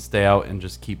mission. You can stay out and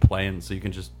just keep playing. So you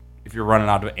can just, if you're running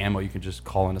out of ammo, you can just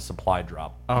call in a supply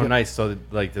drop. Oh, nice. So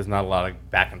like, there's not a lot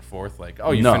of back and forth. Like,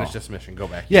 oh, you No. finished this mission, go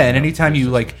back. Yeah, here. and No, anytime finish you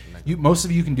this like, mission, then- you most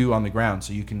of you can do on the ground,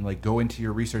 so you can like go into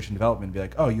your research and development and be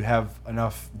like, oh, you have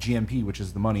enough GMP, which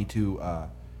is the money to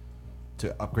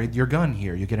upgrade your gun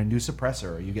here. You get a new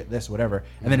suppressor, or you get this, whatever.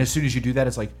 And then as soon as you do that,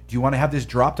 it's like, do you want to have this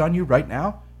dropped on you right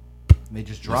now? And they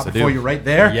just drop Yes, I it for do. you right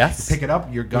there. Yes. You pick it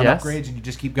up, your gun Yes. upgrades, and you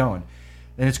just keep going.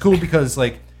 And it's cool because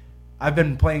like I've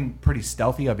been playing pretty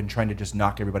stealthy. I've been trying to just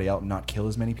knock everybody out and not kill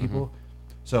as many people.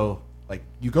 So like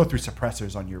you go through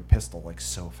suppressors on your pistol like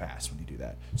so fast when you do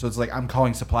that. So it's like I'm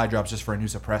calling supply drops just for a new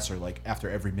suppressor like after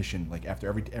every mission, like after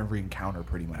every encounter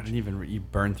pretty I much. didn't even, you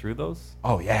burn through those?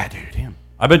 Oh yeah, dude. Damn.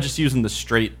 I've been just using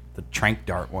the trank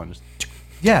dart one. Just,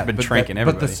 Yeah, been but tranking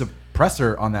but the everybody.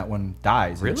 suppressor on that one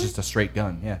dies. And Really? It's just a straight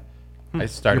gun. Yeah. I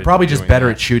started. You're probably just doing better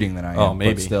that. at shooting than I am. oh, but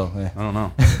maybe. still. Yeah. I don't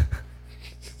know.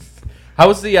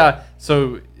 How's the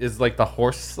so is like the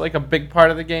horse like a big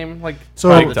part of the game? Like So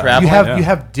part of Big the time. traveling? Yeah. you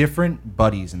have different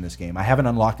buddies in this game. I haven't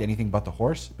unlocked anything but the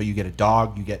horse, but you get a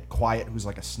dog. You get Quiet, who's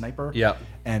like a sniper. Yep.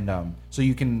 And so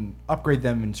you can upgrade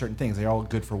them in certain things. They're all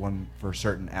good for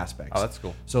certain aspects. Oh, that's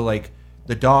cool. So like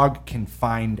the dog can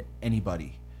find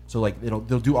anybody. So like they'll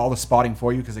do all the spotting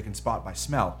for you because they can spot by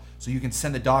smell. So you can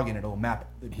send the dog in, it'll map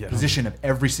the position of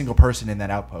every single person in that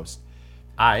outpost.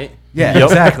 Yeah, Yep.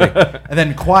 exactly. And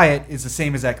then Quiet is the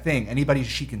same exact thing. Anybody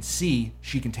she can see,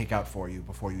 she can take out for you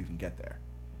before you even get there.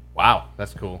 Wow,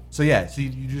 that's cool. So yeah, so you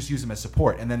just use them as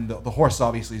support, and then the horse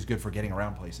obviously is good for getting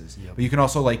around places. But you can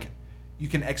also like you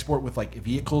can export with like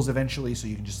vehicles eventually, so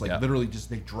you can just like Yeah. literally just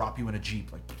they drop you in a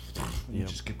jeep like and you Yep.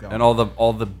 just keep going. And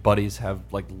all the buddies have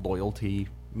like loyalty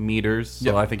meters. So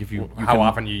Yep. I think if you How can-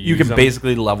 often you you use can them?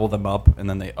 basically level them up and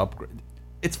then they upgrade.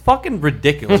 It's fucking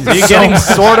ridiculous. Are you getting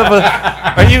sort of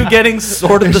Are you getting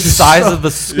sort of the There's just size so- of the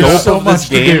there's scope so of this much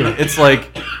to game? do. It's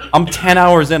like I'm 10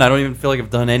 hours in. I don't even feel like I've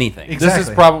done anything. This is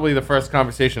Exactly. probably the first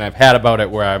conversation I've had about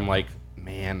it where I'm like,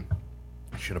 man,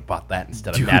 I should have bought that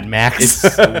instead of Mad Max.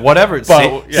 It's whatever.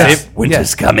 But, yeah.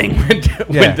 Winter's coming. Winter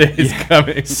is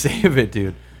coming. Save it,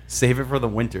 dude. Save it for the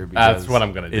winter. Because That's what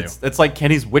I'm gonna do. It's like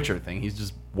Kenny's Witcher thing. He's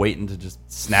just waiting to just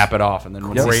snap it off, and then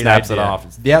once he Great snaps it idea. off,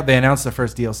 it's, Yeah, they announced the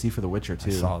first DLC for The Witcher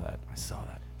too. I saw that.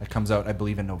 That comes out, I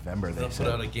believe, in November. They They'll put said.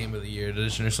 out a Game of the Year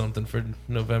edition or something for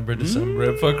November,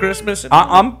 December for Christmas. And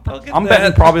I'm I'll get I'm that.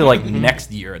 betting probably like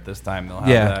next year at this time they'll have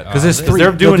Yeah, that. because there's they- three.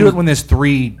 they're They'll do doing- it when there's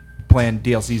 3 planned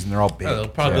DLCs and they're all big. Oh, they'll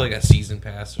probably So- like a season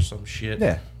pass or some shit.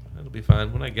 Yeah. It'll be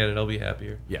fine. When I get it, I'll be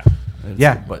happier. Yeah,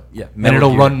 Yeah. but yeah, and Metal it'll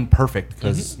Gear, run perfect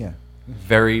because yeah.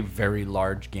 very very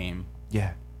large game.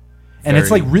 Yeah, and it's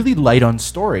Very- like really light on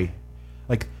story.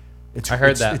 Like, I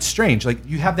heard it's, that. It's strange. Like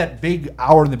you have that big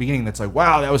hour in the beginning that's like,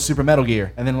 wow, that was Super Metal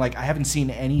Gear, and then like I haven't seen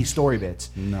any story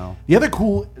bits. No. The other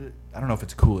cool, I don't know if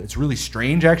it's cool. It's really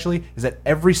strange actually. Is that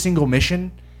every single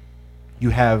mission,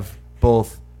 you have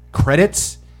both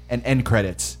credits and end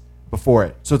credits before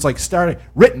it. So it's like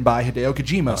written by Hideo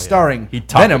Kojima, starring He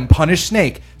taught Venom, Punish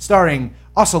Snake, starring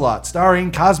Ocelot,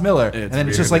 starring Kaz Miller. And then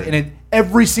it's just like, weird. and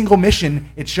every single mission,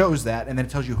 it shows that, and then it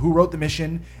tells you who wrote the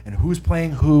mission and who's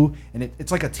playing who, and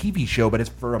it's like a TV show, but it's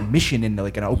for a mission in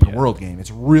like an open world game.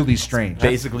 It's really strange.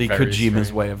 Basically, very Kojima's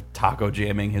strange. way of taco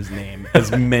jamming his name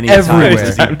as many Everywhere.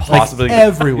 times as he possibly Like,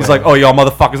 everywhere. He's like, oh, y'all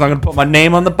motherfuckers, I'm going to put my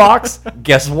name on the box.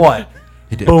 Guess what?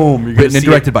 He did. Boom. You're Written gonna and see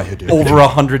directed it by Hideo over Kojima.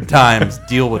 100 times.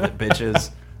 Deal with it,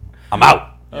 bitches. I'm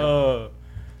out.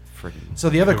 Freaking So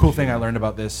the other cool thing I learned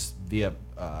about this via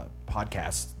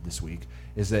podcast this week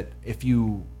is that if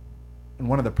you, in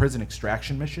one of the prison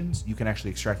extraction missions, you can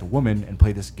actually extract a woman and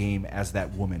play this game as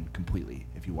that woman completely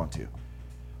if you want to,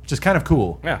 which is kind of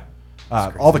cool. Yeah.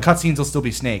 All the cutscenes will still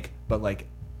be Snake, but like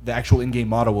the actual in-game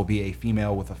model will be a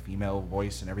female with a female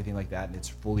voice and everything like that, and it's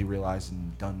fully realized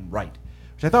and done right,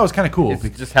 which I thought was kind of cool. Does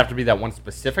it just have to be that one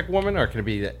specific woman, or can it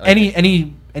be like,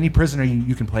 Any prisoner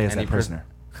you can play as Any that prisoner.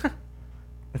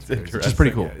 That's Which is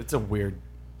pretty cool. Yeah, it's a weird.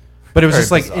 But it was Very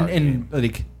just like bizarre in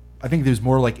like I think there's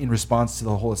more like in response to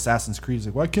the whole Assassin's Creed. It's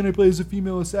like, why can't I play as a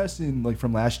female assassin like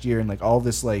from last year, and like all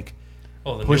this like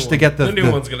Oh, push to get the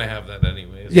new one's gonna have that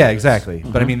anyway. yeah, exactly.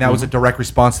 But I mean that was a direct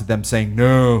response to them saying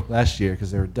no last year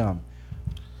because they were dumb.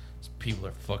 People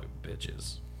are fucking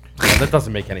bitches. Yeah, that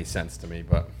doesn't make any sense to me,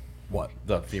 but What?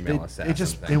 the female They assassin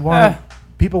just thing. they want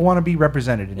people want to be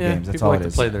represented in Yeah, games. That's people all like it to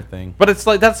is. play their thing. But it's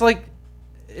like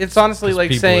it's honestly 'Cause like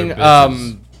people saying are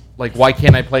bitches. like why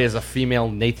can't I play as a female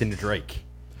Nathan Drake?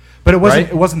 But it wasn't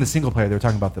Right? it wasn't the single player. They were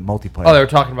talking about the multiplayer Oh, they were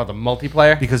talking about the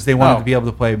multiplayer because they wanted Oh. to be able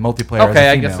to play multiplayer. Okay,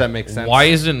 as I a guess that female. makes sense. Why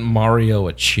isn't Mario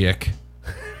a chick?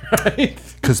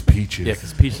 Because Peaches. Yeah,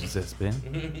 because Peach exists,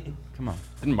 man. Come on.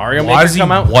 Didn't Mario Why Maker is he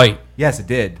come out? white? Yes, it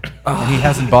did, and he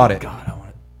hasn't bought it. God, I want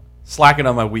it. Slacking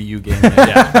on my Wii U game.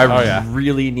 Yeah, I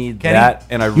really need Kenny, that,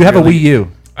 and I you have a really- Wii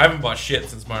U. I haven't bought shit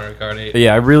since Mario Kart 8.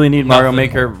 Yeah, I really need Mario Nothing.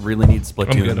 Maker. Really need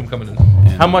Splatoon. I'm good. I'm coming in. And,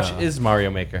 How much is Mario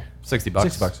Maker? $60?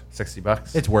 $60.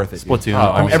 $60. It's worth it. dude. Splatoon. Oh,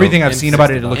 also. Everything I've in seen about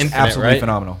it, it 60 looks Infinite, absolutely right?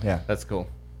 phenomenal. Yeah. That's cool.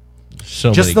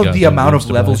 So Just many the goddamn amount games of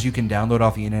to levels buy. you can download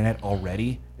off the internet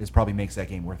already is probably makes that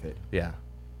game worth it. Yeah.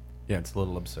 Yeah, it's a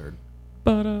little absurd.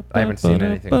 I haven't seen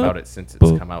anything about it since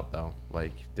it's come out though.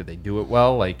 Like, did they do it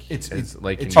well? Like, It's-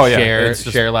 like it's- can oh, you yeah, share it's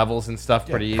just share levels and stuff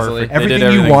pretty easily. perfect. They did Everything you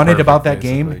everything wanted perfect, about that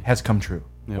game basically. has come true.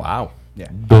 Yep. Wow. Yeah.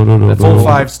 That's Full all.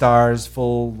 5 stars,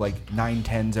 full like 9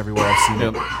 10s everywhere I've seen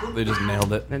Yep. it. They just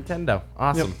nailed it. Nintendo.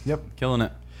 Awesome. Yep. Killing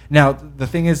it. Now the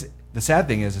thing is, the sad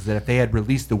thing is that if they had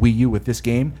released the Wii U with this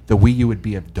game, the Wii U would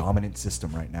be a dominant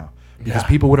system right now because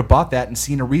people would have bought that and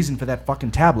seen a reason for that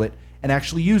fucking tablet and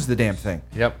actually used the damn thing.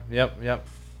 Yep.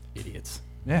 Idiots.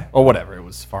 Yeah. Or whatever. It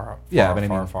was far, Yeah, but I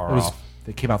mean, far it was, off.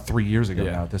 They came out 3 years ago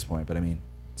Yeah. now at this point, but I mean,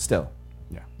 still.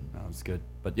 Yeah, that was good.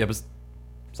 But yeah,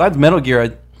 besides Metal Gear,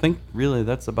 I think really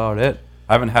that's about it.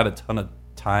 I haven't had a ton of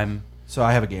time So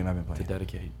I have a game I've been to playing.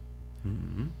 dedicate.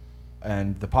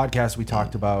 And the podcast we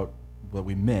talked about what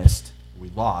we missed, we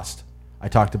lost. I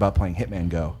talked about playing Hitman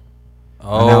Go.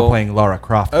 I'm now playing Lara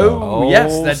Croft Go, Oh,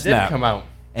 yes, that snap. did come out.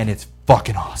 and it's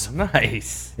fucking awesome.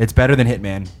 Nice. It's better than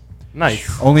Hitman,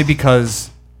 Nice. only because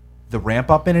the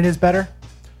ramp up in it is better.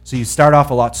 So you start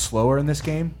off a lot slower in this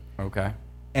game, Okay.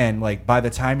 and like by the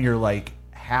time you're like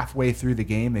halfway through the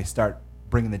game, they start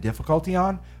bringing the difficulty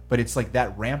on. But it's like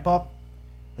that ramp up,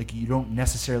 like you don't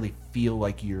necessarily feel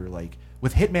like you're like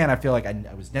with Hitman. I feel like I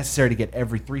was necessary to get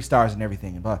every 3 stars and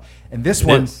everything, and blah. And this It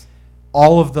one, is.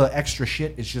 all of the extra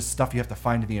shit is just stuff you have to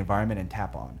find in the environment and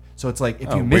tap on. So it's like if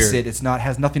Oh, you miss weird. it, it's not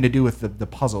has nothing to do with the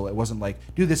puzzle. It wasn't like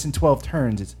do this in 12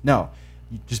 turns. It's no,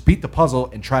 you just beat the puzzle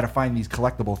and try to find these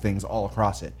collectible things all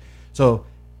across it. So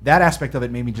that aspect of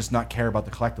it made me just not care about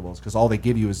the collectibles because all they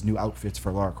give you is new outfits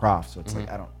for Lara Croft. So it's like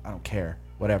I don't care,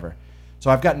 whatever. So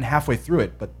I've gotten halfway through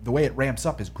it, but the way it ramps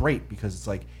up is great because it's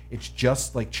like it's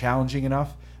just like challenging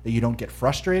enough that you don't get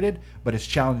frustrated, but it's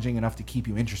challenging enough to keep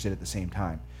you interested at the same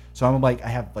time. So I'm like I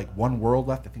have like 1 world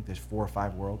left. I think there's 4 or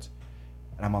 5 worlds,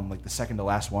 and I'm on like the second to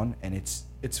last one, and it's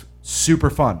super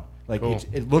fun. Like Cool.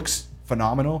 it looks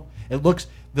phenomenal. It looks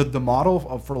the model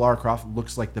for Lara Croft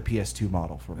looks like the PS2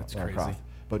 model for Lara crazy. Croft,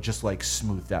 but just like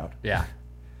smoothed out. Yeah.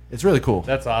 It's really cool.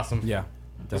 That's awesome. Yeah.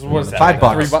 This Definitely was wanna $5 check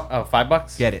bucks. it out. Oh,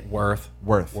 $5? Get it. Worth.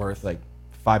 Worth like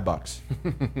 $5.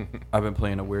 I've been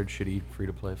playing a weird, shitty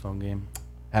free-to-play phone game.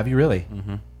 Have you really?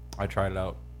 I tried it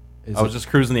out. Is I was it- just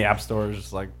cruising the app store. I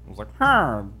was like,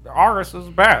 August is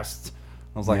best.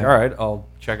 I was like, Yeah. all right, I'll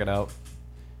check it out.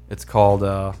 It's called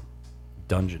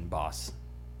Dungeon Boss,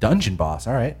 Dungeon Boss.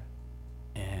 All right.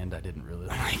 and I didn't really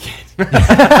like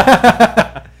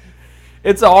it.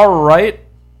 It's all right.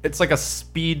 it's like a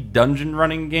speed dungeon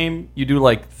running game. You do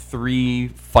like 3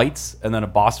 fights and then a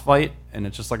boss fight, and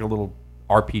it's just like a little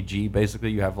RPG.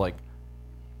 Basically, you have like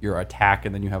your attack,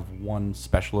 and then you have one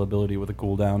special ability with a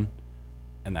cooldown,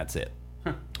 and that's it.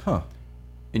 Huh.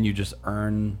 And you just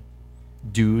earn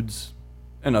dudes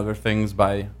and other things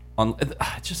by. It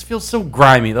just feels so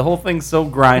grimy. The whole thing's so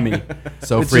grimy.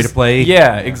 So It's free just- to play.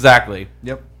 Yeah, exactly.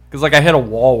 Yep. Because like I hit a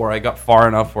wall where I got far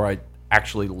enough where I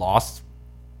actually lost.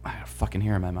 I got a fucking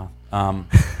hair in my mouth.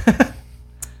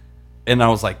 And I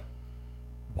was like,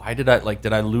 why did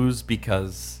I lose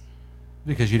because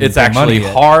Because you didn't it's pay actually money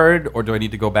yet. hard, or do I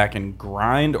need to go back and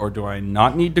grind, or do I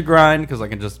not need to grind because I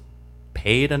can just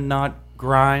pay to not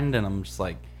grind? And I'm just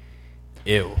like,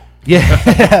 ew.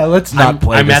 Yeah, let's not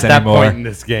play I'm this at that anymore. point in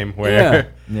this game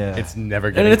where Yeah. it's never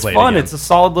And getting it's played fun. again. It's a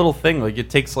solid little thing. Like it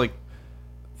takes like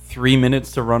 3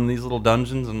 minutes to run these little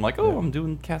dungeons, and I'm like, oh, I'm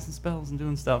doing casting spells and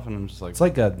doing stuff, and I'm just like, It's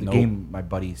like the nope. game my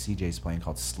buddy CJ's playing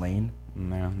called Slain.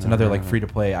 No, It's another like free to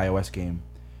play iOS game,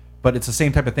 but it's the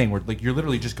same type of thing where like you're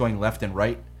literally just going left and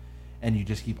right, and you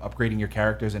just keep upgrading your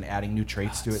characters and adding new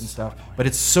traits to it and stuff. But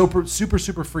it's super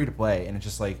free to play, and it's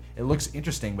just like it looks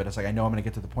interesting, but it's like I know I'm gonna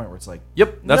get to the point where it's like,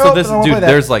 Yep, that's Nope, what this I don't wanna dude. play that.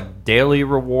 There's like daily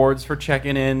rewards for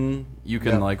checking in. You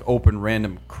can Yep. like open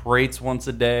random crates once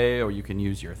a day, or you can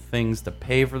use your things to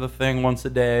pay for the thing once a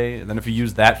day. And then if you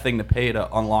use that thing to pay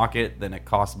to unlock it, then it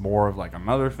costs more of like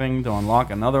another thing to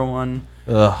unlock another one.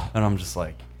 ugh. And I'm just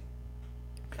like,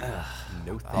 no,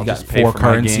 You I'll got just pay 4 for my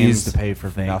currencies games. to pay for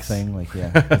Thanks. nothing. Like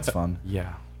yeah, it's fun.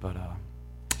 Yeah, but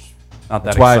not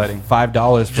That's that why exciting.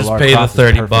 $5 for Just Lara pay the Croft is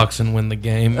 $30 perfect. and win the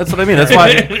game. That's what I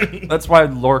mean. That's why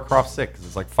Lara Croft's sick, because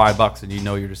it's like $5 and you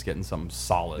know you're just getting something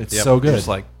solid. It's so good. You're just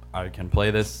like, I can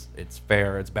play this. It's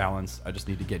fair. It's balanced. I just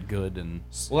need to get good, and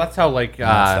well, that's how like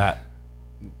that's that.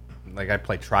 like I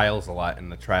play Trials a lot,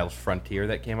 and the Trials Frontier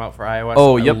that came out for iOS.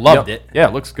 Oh, I yep, loved yep. it. Yeah,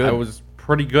 it looks good. I was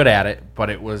pretty good at it, but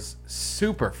it was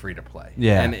super free to play.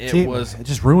 Yeah, and it See, was it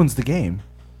just ruins the game.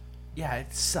 yeah,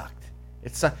 it sucked.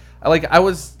 It sucked. I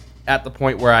was at the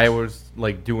point where I was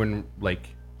like doing like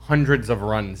hundreds of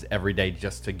runs every day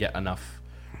just to get enough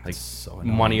like so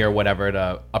annoying. money or whatever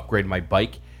to upgrade my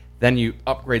bike. Then you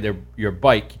upgrade your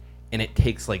bike, and it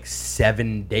takes like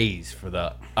 7 days for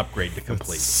the upgrade to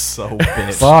complete. so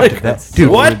bitch. Fuck that,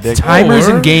 dude. what? Timers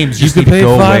Or in games you just can need to pay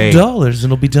go away. $5 and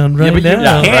it'll be done right but you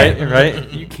now. can't, right?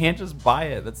 You can't just buy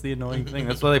it. That's the annoying thing.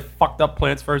 That's why they fucked up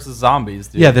Plants vs Zombies,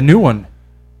 dude. Yeah, the new one.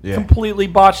 Yeah. completely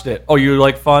botched it. Oh, you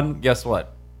like fun? Guess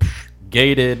what?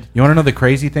 Gated. You want to know the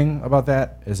crazy thing about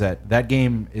that is that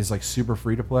game is like super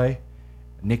free to play.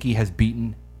 Nikki has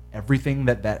beaten everything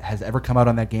that has ever come out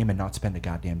on that game and not spent a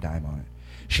goddamn dime on it.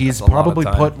 She has That's a lot of probably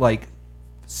time. put like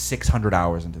 600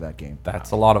 hours into that game.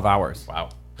 That's a lot of hours. Wow.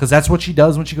 Because that's what she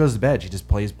does when she goes to bed. She just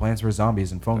plays Plants vs.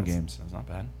 Zombies and phone games. That's not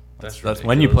bad. That's That's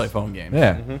when you play ridiculous. phone games.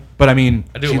 Yeah. But I mean,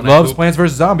 I do she when I loves poop. Plants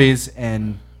vs. Zombies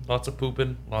and Lots of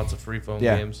pooping, lots of free phone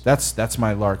yeah, games. that's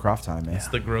my Lara Croft time, man. It's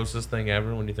the grossest thing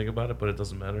ever when you think about it, but it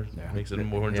doesn't matter. Yeah. It makes it a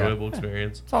more enjoyable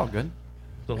experience. It's all good.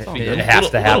 Little It has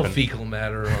to happen. Little fecal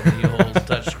matter on the old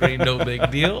touchscreen, no big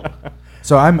deal.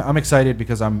 So I'm excited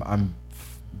because I'm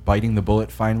biting the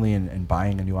bullet finally and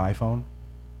buying a new iPhone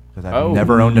because I've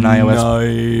never owned an iOS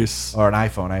Nice. or an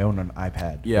iPhone. I own an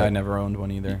iPad. Yeah, But I never owned one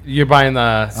either. You're buying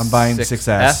the I'm buying 6S?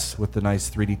 6S with the nice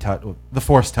 3D touch, the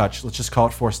Force Touch. Let's just call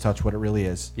it Force Touch, what it really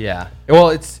is. Yeah. Well,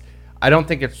 it's. I don't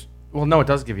think it's. Well, no, it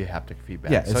does give you haptic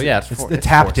feedback. Yeah, So yeah, it's the Force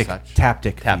taptic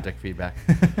Taptic feedback.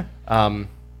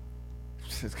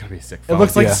 It's gonna be a sick It phone.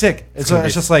 looks like Yeah. sick. It's It's gonna be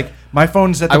just like my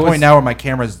phone's at the I was- point now where my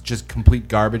camera's just complete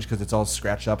garbage because it's all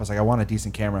scratched up. I was like, I want a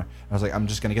decent camera. I was like, I'm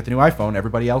just gonna get the new iPhone.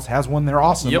 Everybody else has one. They're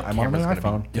awesome. Yep. I'm on my Camera's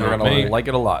gonna iPhone. You're Not gonna me. like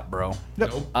it a lot, bro.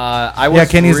 Nope. I was Yeah,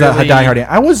 Kenny's really, a diehard.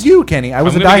 I was you, Kenny. I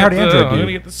was a I'm gonna diehard get the- Android I'm gonna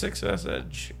dude. get the 6S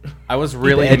Edge. I was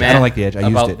really Edge. I mad don't like the Edge. I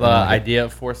used about it. I the don't like it. idea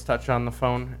of Force Touch on the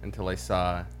phone until I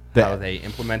saw The- how they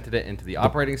implemented it into the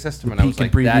operating system, the and I was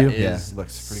peek like, and that preview? Yeah, is it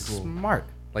looks pretty cool. smart.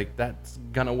 Like that's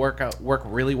gonna work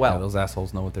really Yeah, well. those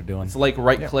assholes know what they're doing. It's like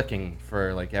right clicking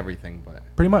for like everything, but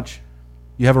Pretty much.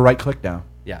 You have a right click now.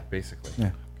 yeah, basically. Yeah.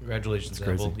 Congratulations,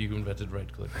 crazy. Apple. You invented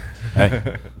right click. Hey,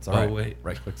 it's all Oh, right. wait.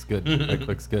 Right click's good. Right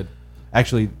click's good.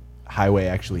 Actually, Highway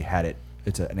actually had it.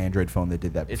 It's an Android phone that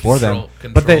did that It's before them.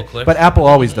 control click. But Apple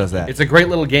always does that. It's a great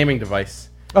little gaming device.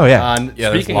 Oh yeah, Yeah,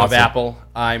 there's Speaking of lots of- Apple,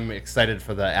 I'm excited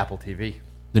for the Apple TV.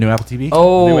 the new Apple TV.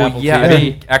 Oh New Apple yeah, I TV.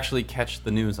 didn't actually catch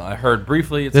the news. I heard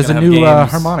briefly. It's there's a gonna have new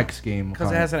games. Harmonix game Because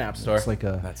it coming. has an app store. It's like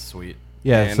a That's sweet.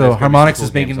 yeah. and So there's gonna be some Harmonix cool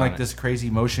is making games on like it. this crazy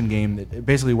motion game that it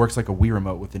basically works like a Wii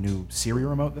remote with the new Siri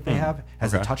remote that they have.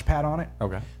 Has Okay. a touchpad on it.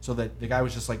 Okay. So that the guy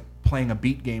was just like playing a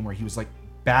beat game where he was like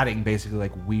batting basically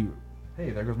like Wii Hey,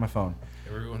 there goes my phone.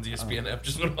 Everyone's ESPN app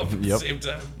just went off at the Yep. same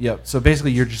time. Yep. So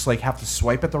basically, you're just like have to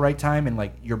swipe at the right time, and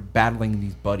like you're battling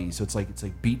these buddies. So it's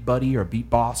like Beat Buddy or Beat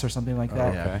Boss or something like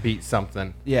that. okay. Beat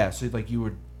something. Yeah. So like you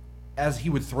would, as he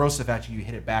would throw stuff at you, you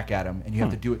hit it back at him, and you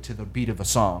have to do it to the beat of a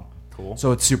song. Cool.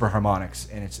 So it's super harmonics,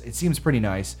 and it seems pretty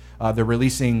nice. They're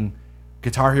releasing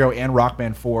Guitar Hero and Rock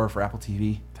Band 4 for Apple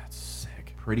TV. That's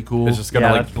sick. Pretty cool. It's just gonna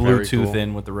Yeah, like that's very Bluetooth cool.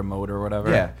 in with the remote or whatever.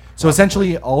 Yeah. So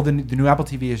essentially, all the new Apple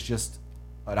TV is just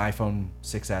an iPhone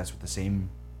 6s with the same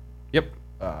Yep.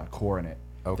 core in it.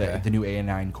 Okay. The new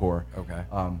A9 core. Okay.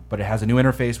 But it has a new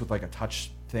interface with like a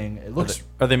touch thing. It looks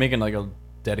Are they making like a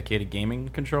dedicated gaming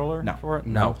controller No. for it?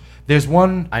 No. There's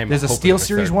one. I am There's a hoping Steel for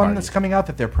Series third one party. that's coming out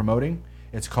that they're promoting.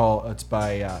 It's called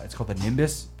the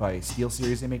Nimbus by Steel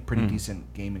Series. They make pretty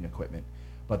decent gaming equipment,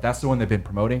 but that's the one they've been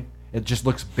promoting. It just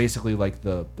looks basically like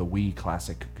the Wii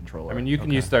Classic controller. I mean, you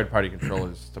can use third-party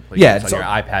controllers to play Yeah, games it's on your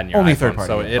iPad and your only iPhone, third-party,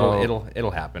 so yeah.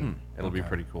 it'll happen. It'll be Okay.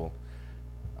 pretty cool.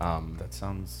 That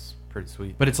sounds pretty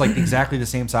sweet. but it's like exactly the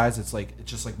same size. It's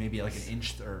just like maybe like an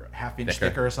inch or half-inch Thicker.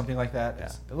 thicker or something like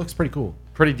that. It looks pretty cool.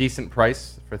 Pretty decent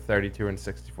price for 32 and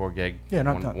 64 gig. Yeah,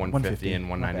 not 150 and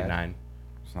not bad. 199.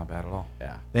 It's not bad at all.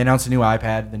 Yeah. They announced a new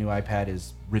iPad. The new iPad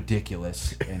is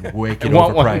ridiculous and wicked I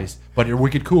want one. overpriced, but it's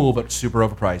wicked cool, but super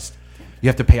overpriced. You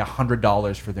have to pay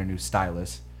 $100 for their new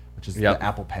stylus, which is Yep. the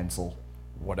Apple Pencil.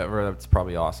 Whatever. That's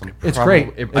probably awesome. It's Probably-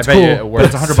 great. I It's bet cool, you it but works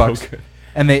it's $100 so bucks. good.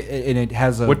 And it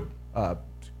has a What-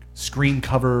 screen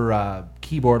cover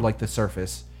keyboard like the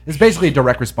Surface. It's basically a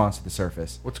direct response to the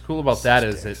Surface. What's cool about that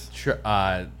is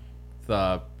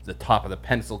the top of the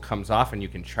pencil comes off and you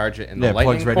can charge it in the Yeah, it plugs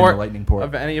lightning right in port the lightning port.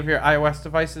 of any of your iOS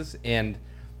devices, and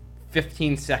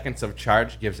 15 seconds of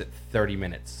charge gives it 30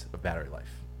 minutes of battery life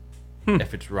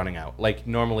if it's running out. Like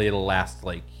normally it'll last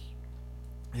like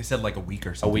They said like a week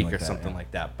or a something. week like or that, something yeah.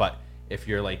 like that. But if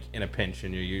you're like in a pinch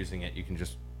and you're using it, you can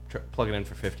just plug it in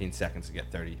for 15 seconds to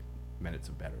get 30 minutes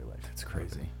of battery life. That's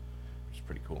crazy. Which is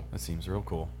pretty cool. That seems real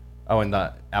cool. Oh, and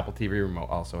the Apple TV remote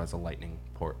also has a lightning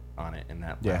port on it, and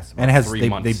that Yeah, lasts and it about has 3 they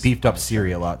months beefed on up the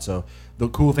Siri a charge. lot. So the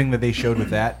cool thing that they showed with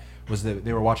that was that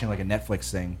they were watching like a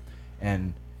Netflix thing,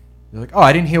 and they're like, "Oh,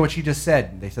 I didn't hear what she just said."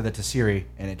 And they said that to Siri,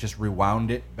 and it just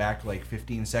rewound it back like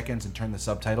 15 seconds and turned the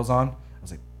subtitles on. I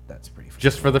was like, "That's pretty."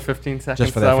 Just for the 15 seconds,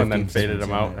 for that though, and then 15 faded them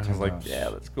seconds, out. yeah, And I was turned like, it off. yeah,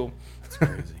 that's cool. That's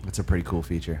crazy. It's a pretty cool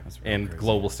feature. That's really And crazy.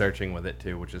 global searching with it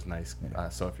too, which is nice.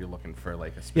 So if you're looking for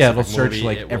like a specific Yeah, it'll search movie,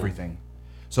 like it will- everything.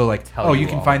 So like, tell oh, you you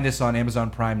can all. find this on Amazon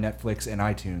Prime, Netflix, and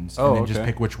iTunes, Oh, and then just okay.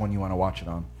 pick which one you want to watch it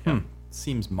on.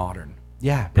 Seems modern.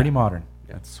 Yeah, pretty modern.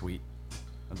 That's sweet.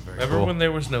 That's very Remember cool. when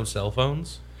there was no cell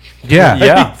phones? Yeah,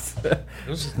 Yeah. It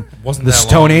wasn't The that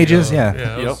Stone long Ages, ago.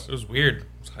 yeah. It was weird. It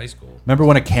was high school. Remember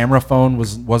when a camera phone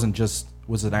was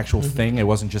an actual thing? It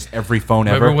wasn't just every phone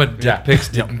ever. Remember when dick Yeah. pics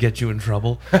didn't get you in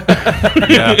trouble?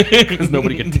 because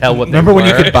nobody could tell what. Remember they when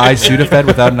you were. could buy Sudafed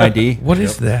without an ID? What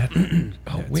is that?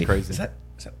 Oh, it's wait. crazy. Is that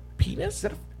penis?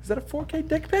 Is that a 4K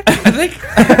dick pic? I think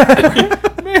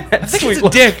it's a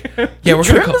dick. Yeah, we're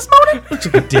gonna call this morning. Looks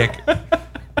like a dick.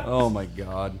 Oh my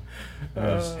god.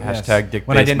 Yes. Hashtag dick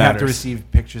When I pics didn't have to matters. receive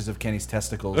pictures of Kenny's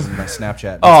testicles in my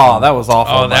Snapchat. Oh, that was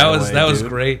awful. Oh, by that the was way, that was dude.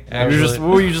 great. You were just, Actually.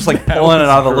 were you just like pulling it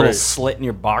out of the little great. slit in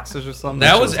your boxers or something?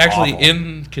 That shit was actually awful.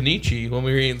 in Kenichi when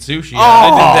we were eating sushi. Oh! I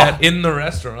did that in the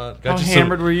restaurant. How you some-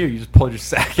 hammered were you? You just pulled your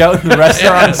sack out in the Yeah,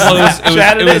 restaurant. well,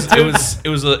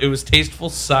 and it was tasteful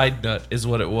side nut is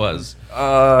what it was.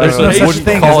 There's So no they such wouldn't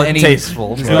thing call as it any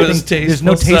tasteful. There's, It was nothing, there's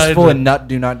no tasteful tasteful side and nut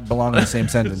do not belong in the same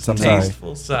sentence. I'm sorry.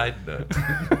 Tasteful side nut.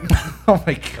 Oh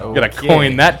my god. Gotta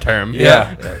coin that term.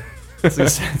 Yeah. It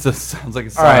sounds like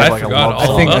it sounds All right, I like a forgot love all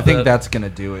song. about I think that. that's gonna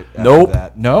do it. after Nope.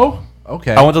 That. No.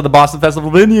 Okay. I went to the Boston Festival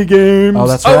of Indie Games. Oh,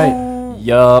 that's right.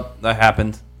 Yup, that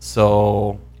happened.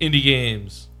 So Indie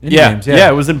games. Indie yeah, games, yeah,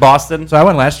 it was in Boston. So I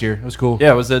went last year. It was cool.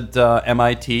 Yeah, it was at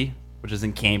MIT, which is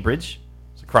in Cambridge.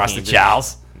 It's across the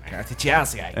Charles.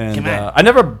 And I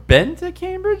never been to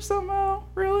Cambridge somehow.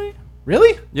 Really?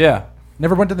 Really? Yeah,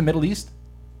 Never went to the Middle East?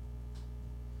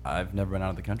 I've never been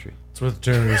out of the country. That's where the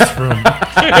term is from.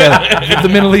 Yeah, the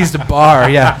Middle East bar.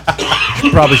 Yeah.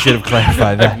 Probably should have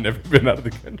clarified I've that. never been out of the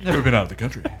country. Never been out of the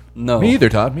country. No, Me either,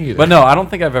 Todd. Me either. But no, I don't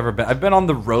think I've ever been. I've been on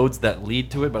the roads that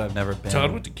lead to it, but I've never been.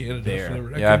 Todd went to Canada there. for the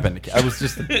record. Yeah, I've been. I was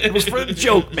just. It was for the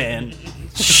joke, man.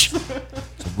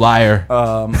 Liar.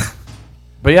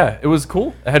 But yeah, it was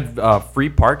cool. It had free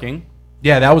parking,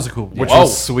 Yeah, that was a cool. which yeah.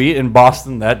 was sweet in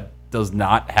Boston. That does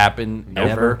not happen Never.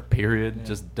 ever. Period.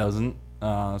 Just doesn't. So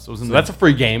it was in So the- that's a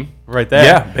free game right there.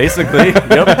 Yeah, basically.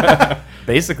 Yep.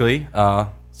 Basically.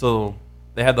 So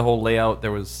they had the whole layout.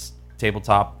 There was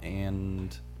tabletop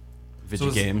and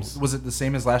video games. Was it the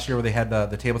same as last year where they had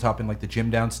the tabletop in like the gym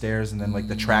downstairs and then like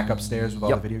the track upstairs with all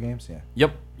the video games? Yeah.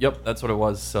 Yep, that's what it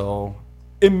was. So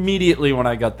immediately when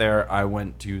I got there, I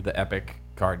went to the Epic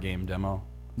card game demo.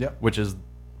 Yep. Which is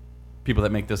people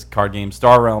that make this card game,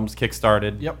 Star Realms,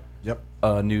 kickstarted. Yep.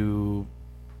 A new,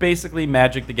 basically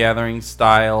Magic the Gathering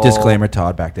style. Disclaimer: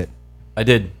 Todd backed it. I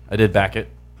did back it.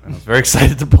 And I was very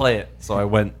excited to play it, so I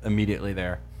went immediately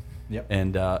there. Yep.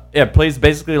 And it plays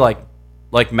basically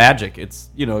like Magic. It's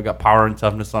it got power and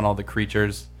toughness on all the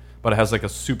creatures, but it has like a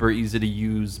super easy to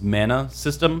use mana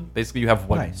system. Basically, you have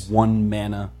one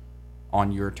mana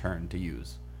on your turn to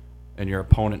use, and your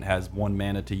opponent has one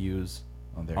mana to use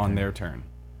on their turn.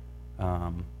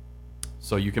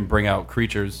 So you can bring out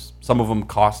creatures. Some of them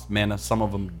cost mana, some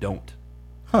of them don't.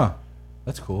 Huh.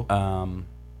 That's cool.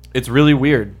 It's really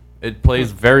weird. It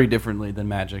plays very differently than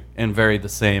Magic and very the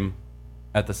same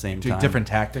at the same time. Different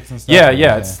tactics and stuff?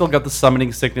 Yeah. It's still got the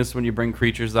summoning sickness when you bring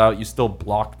creatures out. You still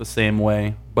block the same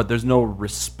way, but there's no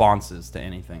responses to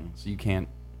anything. So you can't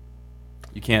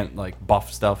like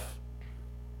buff stuff,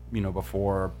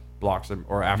 before blocks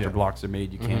or after blocks are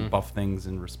made. You can't buff things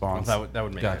in response. That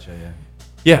would make Gotcha, it.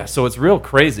 Yeah, so it's real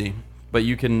crazy, but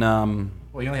you can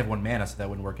well, you only have one mana, so that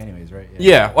wouldn't work anyways, right?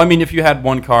 Yeah, well, I mean, if you had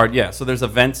one card, so there's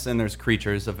events and there's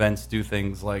creatures. Events do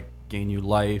things like gain you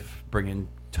life, bring in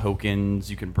tokens,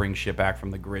 you can bring shit back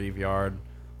from the graveyard,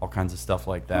 all kinds of stuff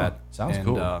like that. Sounds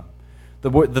cool.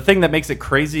 The thing that makes it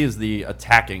crazy is the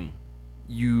attacking.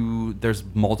 There's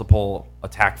multiple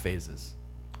attack phases.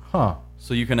 Huh.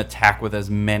 So you can attack with as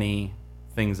many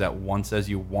things at once as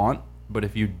you want, but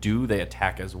if you do, they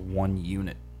attack as one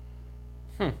unit.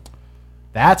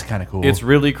 That's kind of cool. It's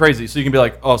really crazy. So you can be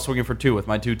like, oh, swinging for 2 with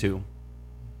my 2/2.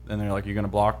 And they're like, you're going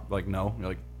to block? Like, no. You're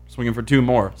like, swinging for 2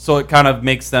 more. So it kind of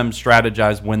makes them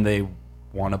strategize when they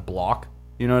want to block.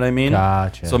 You know what I mean?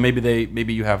 Gotcha. So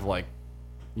maybe you have like,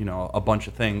 a bunch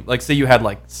of things. Like, say you had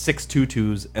like 6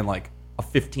 2/2s and like a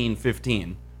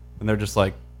 15/15. And they're just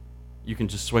like, you can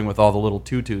just swing with all the little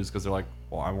 2/2s because they're like,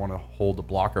 well, I want to hold the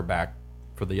blocker back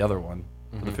for the other one,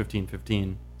 for the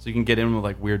 15/15. So you can get in with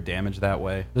like weird damage that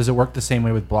way. Does it work the same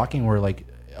way with blocking, where like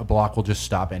a block will just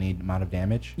stop any amount of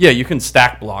damage? Yeah, you can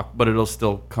stack block, but it'll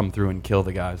still come through and kill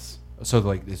the guys. So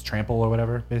like it's trample or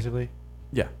whatever, basically.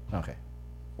 Yeah. Okay.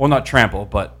 Well, not trample,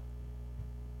 but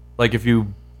like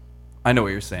I know what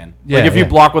you're saying. Yeah, like if you yeah.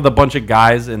 block with a bunch of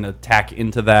guys and attack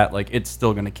into that, like it's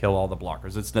still gonna kill all the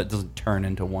blockers. It doesn't turn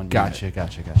into one. Gotcha.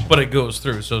 But it goes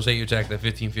through. So say you attack that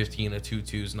 15/15, a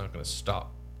 2/2 is not going to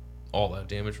stop all that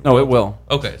damage. From No, it going will.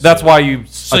 through. Okay. That's why you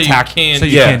So attack. you can. So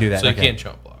you can do that, So you okay. can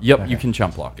chump block. Yep, Okay. you can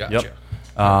chump block. Gotcha. Yep.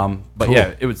 But Cool.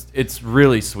 yeah, it's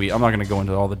really sweet. I'm not gonna go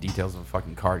into all the details of a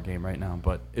fucking card game right now,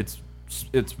 but it's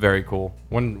very cool.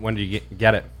 When do you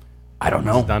get it? I don't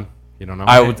When know. it's done. You don't know.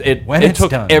 When It it's took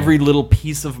done, every little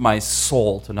piece of my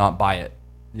soul to not buy it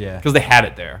Yeah. because they had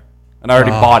it there, and I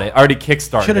already bought it. I already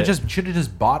kickstarted Should have it.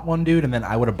 just bought one, dude, and then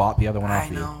I would have bought the other one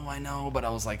off you. I know, but I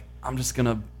was like, I'm just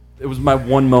gonna. It was my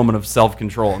one moment of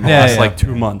self-control in the Yeah, last yeah. like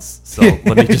 2 months. So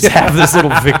let me just have this little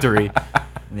victory.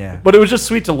 Yeah. But it was just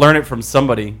sweet to learn it from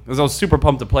somebody because I was super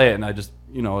pumped to play it, and I just,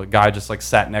 a guy just like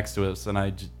sat next to us, and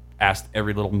I just asked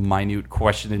every little minute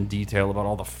question in detail about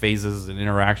all the phases and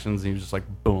interactions, and he was just like,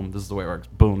 boom, this is the way it works.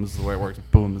 Boom, this is the way it works.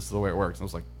 Boom, this is the way it works. And I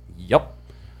was like, yep,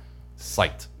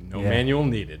 psyched. no Yeah. manual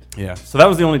needed. Yeah. So that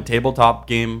was the only tabletop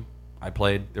game I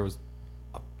played. There was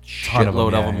a Ton of them, shitload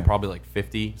of yeah, them, yeah. probably like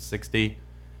 50, 60.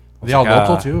 Are they all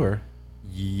local too, or?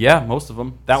 Yeah, most of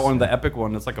them. That one, the Epic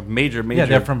one, it's like a major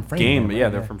they're from Framingham, game. right? Yeah,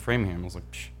 they're Yeah. from Framingham. I was like,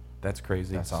 Psh, that's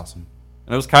crazy. That's awesome.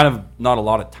 And it was kind of not a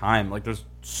lot of time. Like, there's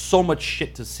so much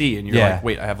shit to see, and you're Yeah. like,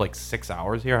 wait, I have like 6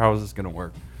 hours here? How is this going to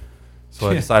work? So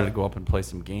I Yeah. decided to go up and play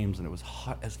some games, and it was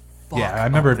hot as fuck. Yeah, I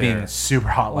remember up it being there. super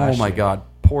hot last Oh my year. god,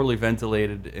 poorly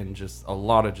ventilated, and just a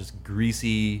lot of just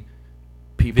greasy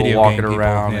people Video walking game people,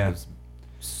 around. yeah. And it was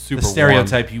super The warm.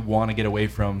 stereotype you want to get away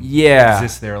from Yeah.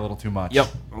 exists there a little too much. Yep.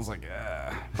 I was like,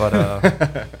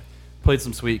 but played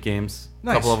some sweet games.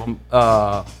 Nice. A couple of them.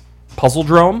 Puzzle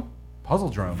Drome, Puzzle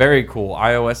Drone. very cool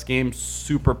iOS game,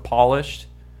 super polished.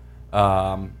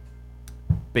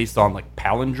 Based on like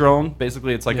Palindrome.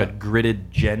 Basically, it's like Yeah. a gridded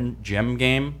gem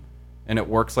game, and it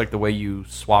works like the way you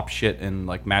swap shit in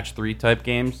like Match 3 type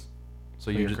games. So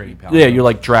you're you just, creating yeah, palindromes. you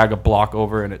like drag a block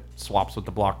over and it swaps with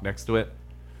the block next to it.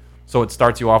 So it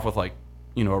starts you off with like,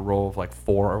 a row of like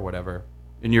 4 or whatever,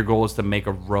 and your goal is to make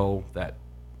a row that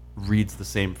reads the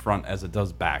same front as it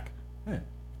does back. Yeah.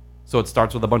 So it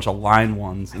starts with a bunch of line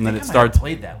ones, and then think it I might have starts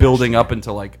played that last building year. up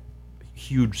into like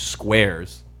huge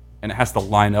squares, and it has to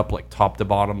line up like top to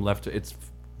bottom, left to. It's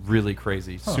really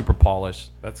crazy, super polished,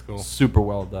 That's cool. super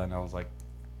well done. I was like,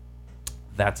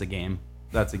 That's a game.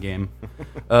 That's a game.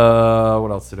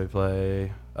 What else did I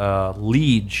play?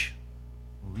 Liege.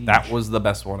 That was the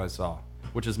best one I saw,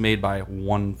 which is made by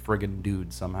one friggin'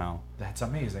 dude somehow. That's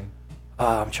amazing.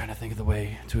 I'm trying to think of the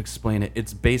way to explain it.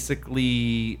 It's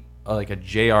basically like a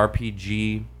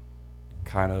JRPG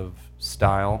kind of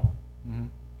style.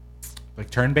 Like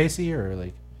turn-basey or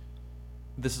like...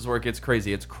 This is where it gets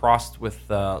crazy. It's crossed with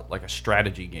like a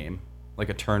strategy game, like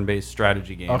a turn-based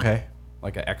strategy game. Okay.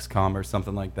 Like a XCOM or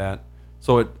something like that.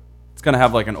 So it's going to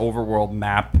have like an overworld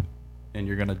map, and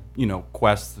you're going to,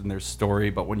 quest and there's story,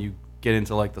 but when you get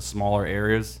into like the smaller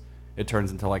areas, it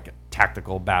turns into like a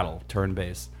tactical battle,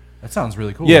 turn-based. That sounds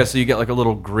really cool. Yeah, so you get like a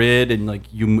little grid, and like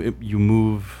you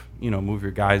move, move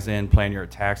your guys in, plan your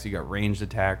attacks. You got ranged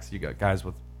attacks. You got guys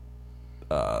with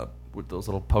those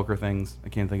little poker things. I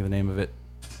can't think of the name of it.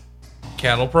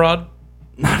 Cattle prod?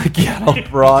 Not a cattle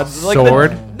prod. Like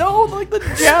Sword? No, like the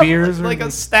jab, Spears or like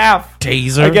a staff.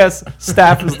 Taser? I guess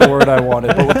staff is the word I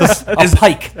wanted, but with a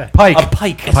pike. Pike. A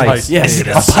pike. Pike. Yes, Is it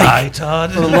a a pike.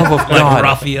 Todd? For the love of Like God.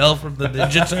 Raphael from the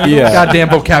Ninja Turtles? Yeah. Goddamn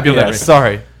vocabulary. Yeah,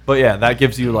 sorry. But yeah, that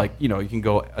gives you like, you can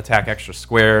go attack extra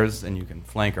squares and you can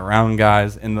flank around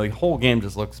guys, and the whole game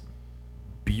just looks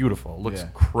beautiful. It looks Yeah.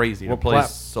 crazy. What It plays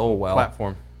so well.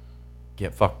 Platform.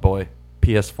 Get fucked, boy.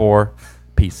 PS4,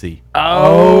 PC.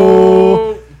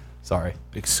 Oh. Sorry.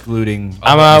 Excluding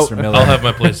I'm out. Mr. Miller. I'll have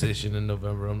my PlayStation in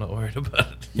November. I'm not worried about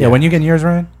it. Yeah, when you getting yours,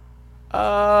 Ryan?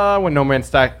 When No Man's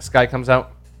Sky comes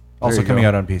out. Also you coming go.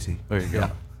 out on PC. There you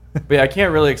go. But yeah, I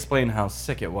can't really explain how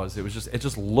sick it was. It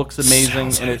just looks amazing,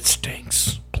 and it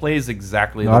stinks. plays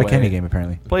exactly Not the a Kenny way. game,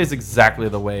 apparently. Plays exactly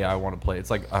the way I want to play. It's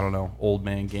like, I don't know, old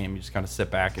man game. You just kind of sit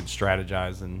back and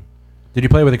strategize. And Did you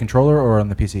play with a controller or on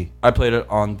the PC? I played it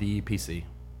on the PC,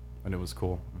 and it was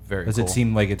cool. Very Does cool. it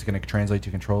seem like it's going to translate to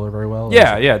controller very well? or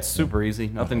Yeah, is it- yeah, it's super easy.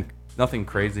 Nothing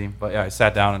crazy. But yeah, I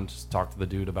sat down and just talked to the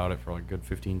dude about it for like a good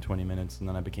 15, 20 minutes, and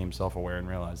then I became self-aware and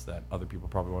realized that other people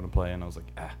probably want to play, and I was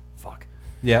like, fuck.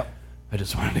 Yeah. I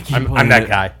just wanted to keep I'm playing that it.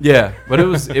 guy. Yeah, but it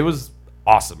was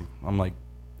awesome. I'm like,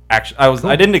 actually,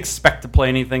 I didn't expect to play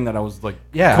anything that I was like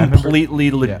Yeah, I remember- completely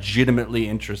legitimately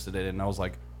interested in, and I was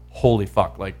like, holy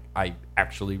fuck, like I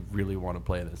actually really want to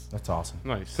play this. That's awesome.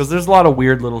 Nice. Because there's a lot of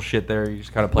weird little shit there. You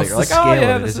just kind of play. What's You're the like, scale oh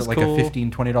yeah, of it? this Is it like cool. a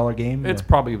 $15, $20 game? It's or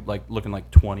probably like looking like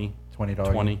 20, $20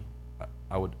 20. game?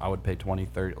 I would pay 20,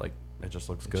 30. Like it just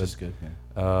looks It's good. just good.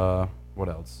 Yeah. What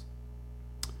else?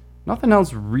 Nothing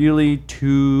else really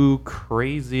too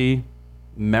crazy,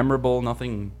 memorable.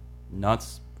 Nothing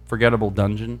nuts. Forgettable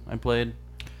Dungeon I played.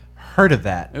 Heard of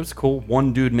that. It was cool.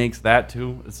 One dude makes that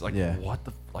too. It's like, Yeah. what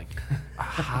the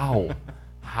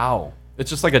how? It's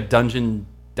just like a dungeon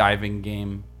diving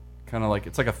game, kind of like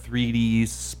it's like a 3D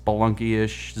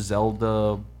Spelunky-ish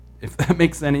Zelda, if that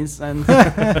makes any sense.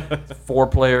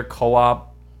 4-player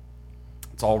co-op.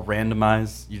 It's all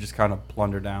randomized. You just kind of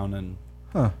plunder down, and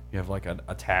Huh. you have like an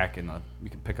attack, and you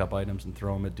can pick up items and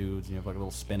throw them at dudes, and you have like a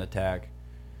little spin attack,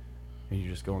 and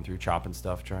you're just going through chopping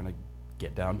stuff, trying to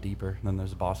get down deeper. And then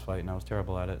there's a boss fight, and I was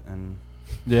terrible at it, and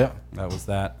Yeah. that was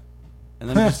that. And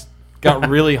then it just got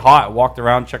really hot. Walked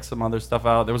around, checked some other stuff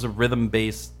out. There was a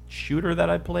rhythm-based shooter that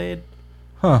I played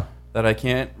Huh. that I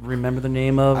can't remember the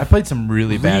name of. I played some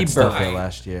really bad stuff Rebirth. there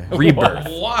last year. Rebirth.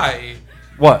 Why?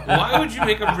 What? Why would you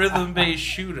make a rhythm-based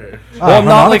shooter? Well,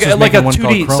 not like Harmonix is a making one 2D.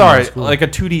 called Chroma. Sorry, It's cool. like a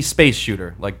 2D space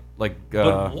shooter. Like. But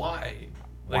why?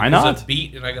 why there's not? a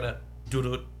beat, and I gotta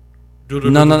do it.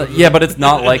 No. Yeah, but it's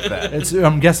not like that.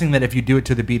 I'm guessing that if you do it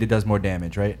to the beat, it does more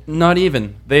damage, right? Not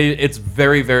even. It's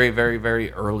very, very, very,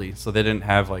 very early, so they didn't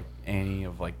have like any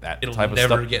of like that It'll type of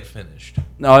never stuff. get finished.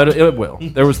 No, it will.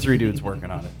 There was 3 dudes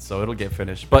working on it, so it'll get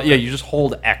finished. But yeah, you just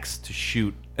hold X to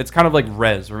shoot. It's kind of like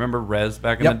Rez. Remember Rez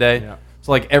back in Yep. the day? Yeah.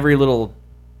 So like every little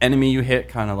enemy you hit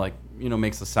kind of like,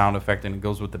 makes a sound effect, and it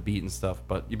goes with the beat and stuff.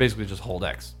 But you basically just hold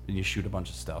X and you shoot a bunch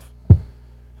of stuff.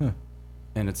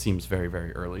 And it seems very,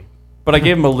 very early. But I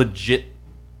gave him a legit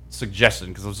suggestion,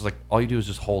 because I was just like, all you do is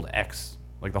just hold X.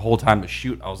 Like the whole time to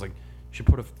shoot, I was like, you should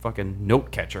put a fucking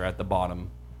note catcher at the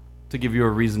bottom to give you a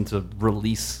reason to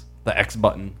release the X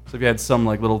button. So if you had some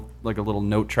like a little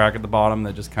note track at the bottom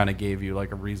that just kind of gave you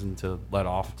like a reason to let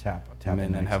off, Tap and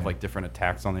in then have next like different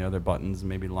attacks on the other buttons, and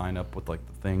maybe line up with like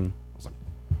the thing. I was like,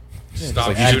 Stop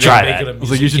like, shooting. you should try make that. it a I was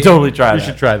like, music you should game. totally try You that.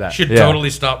 should try that. Should Yeah. totally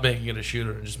stop making it a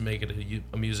shooter and just make it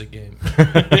a music game.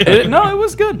 No, it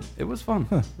was good. It was fun.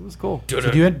 It was cool. So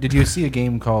did you see a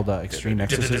game called Extreme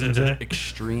Exorcism today?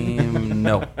 Extreme.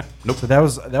 Nope. So that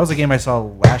was a game I saw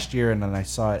last year, and then I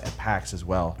saw it at PAX as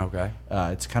well. Okay.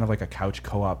 It's kind of like a couch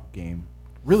co-op game.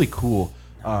 Really cool.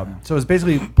 So it's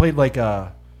basically played like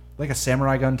a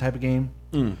samurai gun type of game,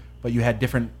 but you had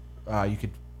different. You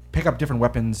could pick up different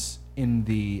weapons in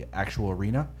the actual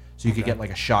arena. So you could get like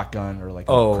a shotgun or like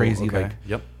a Oh, crazy okay. like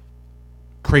Yep.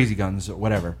 crazy guns or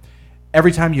whatever.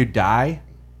 Every time you die,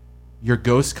 your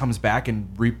ghost comes back and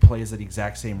replays the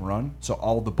exact same run. So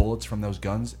all the bullets from those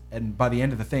guns, and by the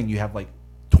end of the thing, you have like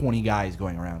 20 guys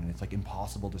going around, and it's like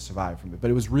impossible to survive from it. But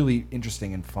it was really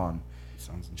interesting and fun.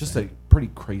 Sounds Just insane. a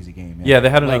pretty crazy game. Yeah, they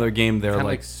had Like, another game there Kind of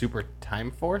like like Super Time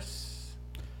Force.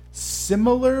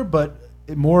 Similar, but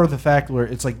more of the fact where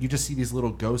it's like you just see these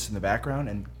little ghosts in the background,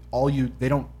 and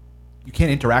you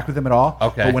can't interact with them at all.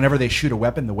 Okay. But whenever they shoot a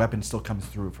weapon, the weapon still comes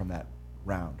through from that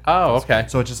round. Oh, okay.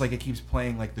 So it's just like it keeps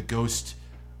playing like the ghost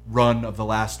run of the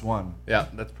last one. Yeah,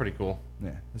 that's pretty cool.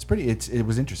 Yeah, it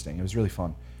was interesting. It was really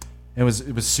fun. It was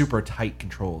super tight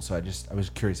controls. So I was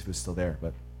curious if it was still there,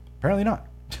 but apparently not.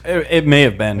 it may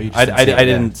have been. Oh, you just I didn't see it,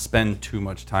 didn't yeah. spend too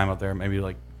much time out there. Maybe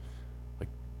like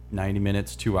 90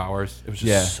 minutes, 2 hours. It was just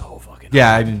Yeah. so fucking. Yeah,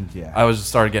 hot. I didn't. Yeah, I was just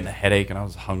started getting a headache and I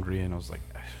was hungry and I was like,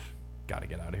 gotta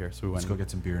get out of here. So we went. let's go get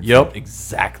some beer. And Yep, food.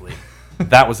 exactly.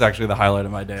 That was actually the highlight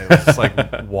of my day. It was just like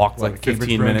walked What, like Cambridge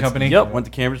 15 Brewing minutes. Company? Yep, Yeah. went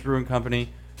to Cambridge Brewing Company,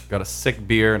 got a sick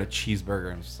beer and a cheeseburger,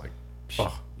 and was just like,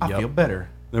 I yep. feel better.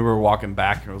 Then we were walking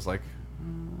back, and I was like,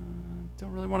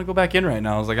 don't really want to go back in right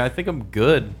now. I was like, I think I'm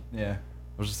good. Yeah.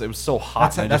 It was so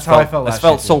hot. and That's just how I felt I last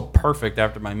felt year, so too. perfect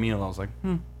after my meal. I was like,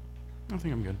 I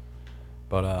think I'm good.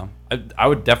 But I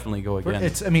would definitely go again.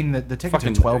 It's. I mean, the tickets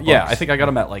Fucking are $12. Yeah, I think I got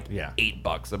them at like Yeah.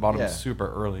 $8. I bought them Yeah. super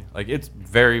early. Like it's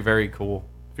very very cool.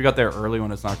 If you got there early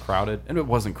when it's not crowded, and it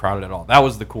wasn't crowded at all. That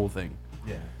was the cool thing.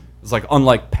 Yeah. It's like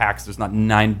unlike PAX, there's not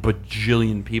 9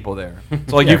 bajillion people there.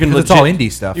 So like Yeah, you can 'cause it's legit, all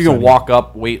indie stuff, You so can I mean- walk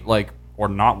up, wait like or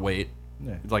not wait.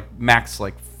 Yeah. It's like max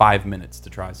like 5 minutes to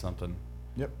try something.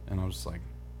 Yep. And I was just like,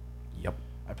 yep.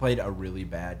 I played a really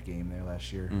bad game there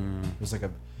last year. It was like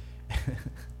a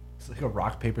it's like a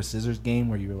rock paper scissors game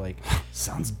where you were like,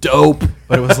 Sounds dope.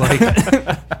 but it was like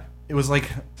it was like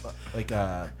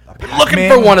a looking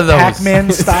Pac-Man- for one of those.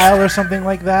 Pac-Man style or something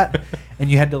like that, and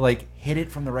you had to like hit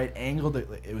it from the right angle.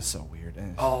 It was so weird.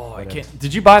 Oh, I But, can't.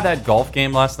 Did you buy that golf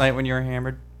game last night when you were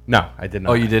hammered? No, I did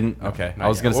not. Oh, you didn't? Okay. not I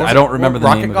was yet. going to What say, was I it? don't remember the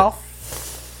Rocket name Golf?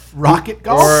 of Rocket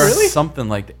golf, it. Or really? something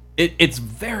like that. It's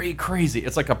very crazy.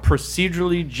 It's like a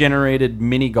procedurally generated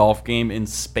mini golf game in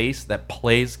space that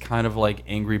plays kind of like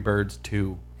Angry Birds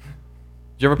 2.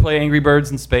 Did you ever play Angry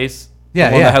Birds in space? Yeah,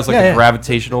 the one yeah, that has like yeah, a yeah.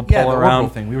 gravitational pull Yeah, the orbital around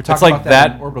thing. We were It's talking like about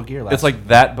that in Orbital Gear last It's like week.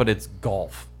 that, but it's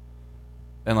golf.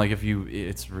 And like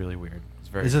it's really weird. It's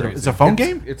very Is it? crazy. It's a phone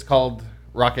game. It's called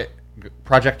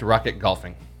Project Rocket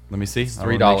Golfing. Let me see. It's I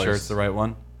wanna make $3. sure it's the right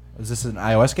one. Is this an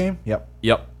iOS game? Yep.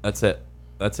 Yep, that's it.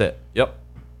 Yep.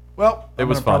 Well, It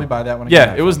was fun. probably buy that one.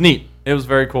 Yeah, it was neat. It was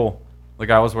very cool. Like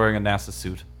I was wearing a NASA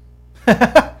suit.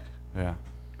 Yeah.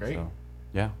 Great. So,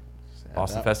 yeah. Add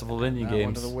Boston that- Festival of Indie that one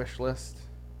Games. to the wish list.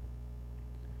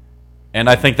 And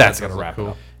I think that's That gonna does wrap look it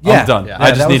up. cool. Yeah. I'm done. Yeah. I Yeah,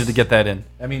 just that needed was- to get that in.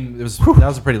 I mean, that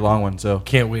was a pretty long one. So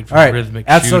Can't wait for all right, rhythmic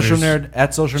at shooters. Social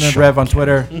Nerd Sure. Rev on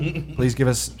Twitter. Please give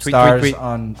us Tweet, stars tweet, tweet.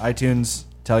 on iTunes.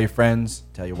 Tell your friends.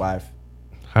 Tell your wife.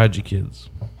 Hide your kids.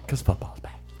 Because football's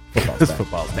back. Football's back.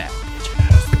 Football's back.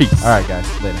 All right, guys.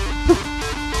 Later.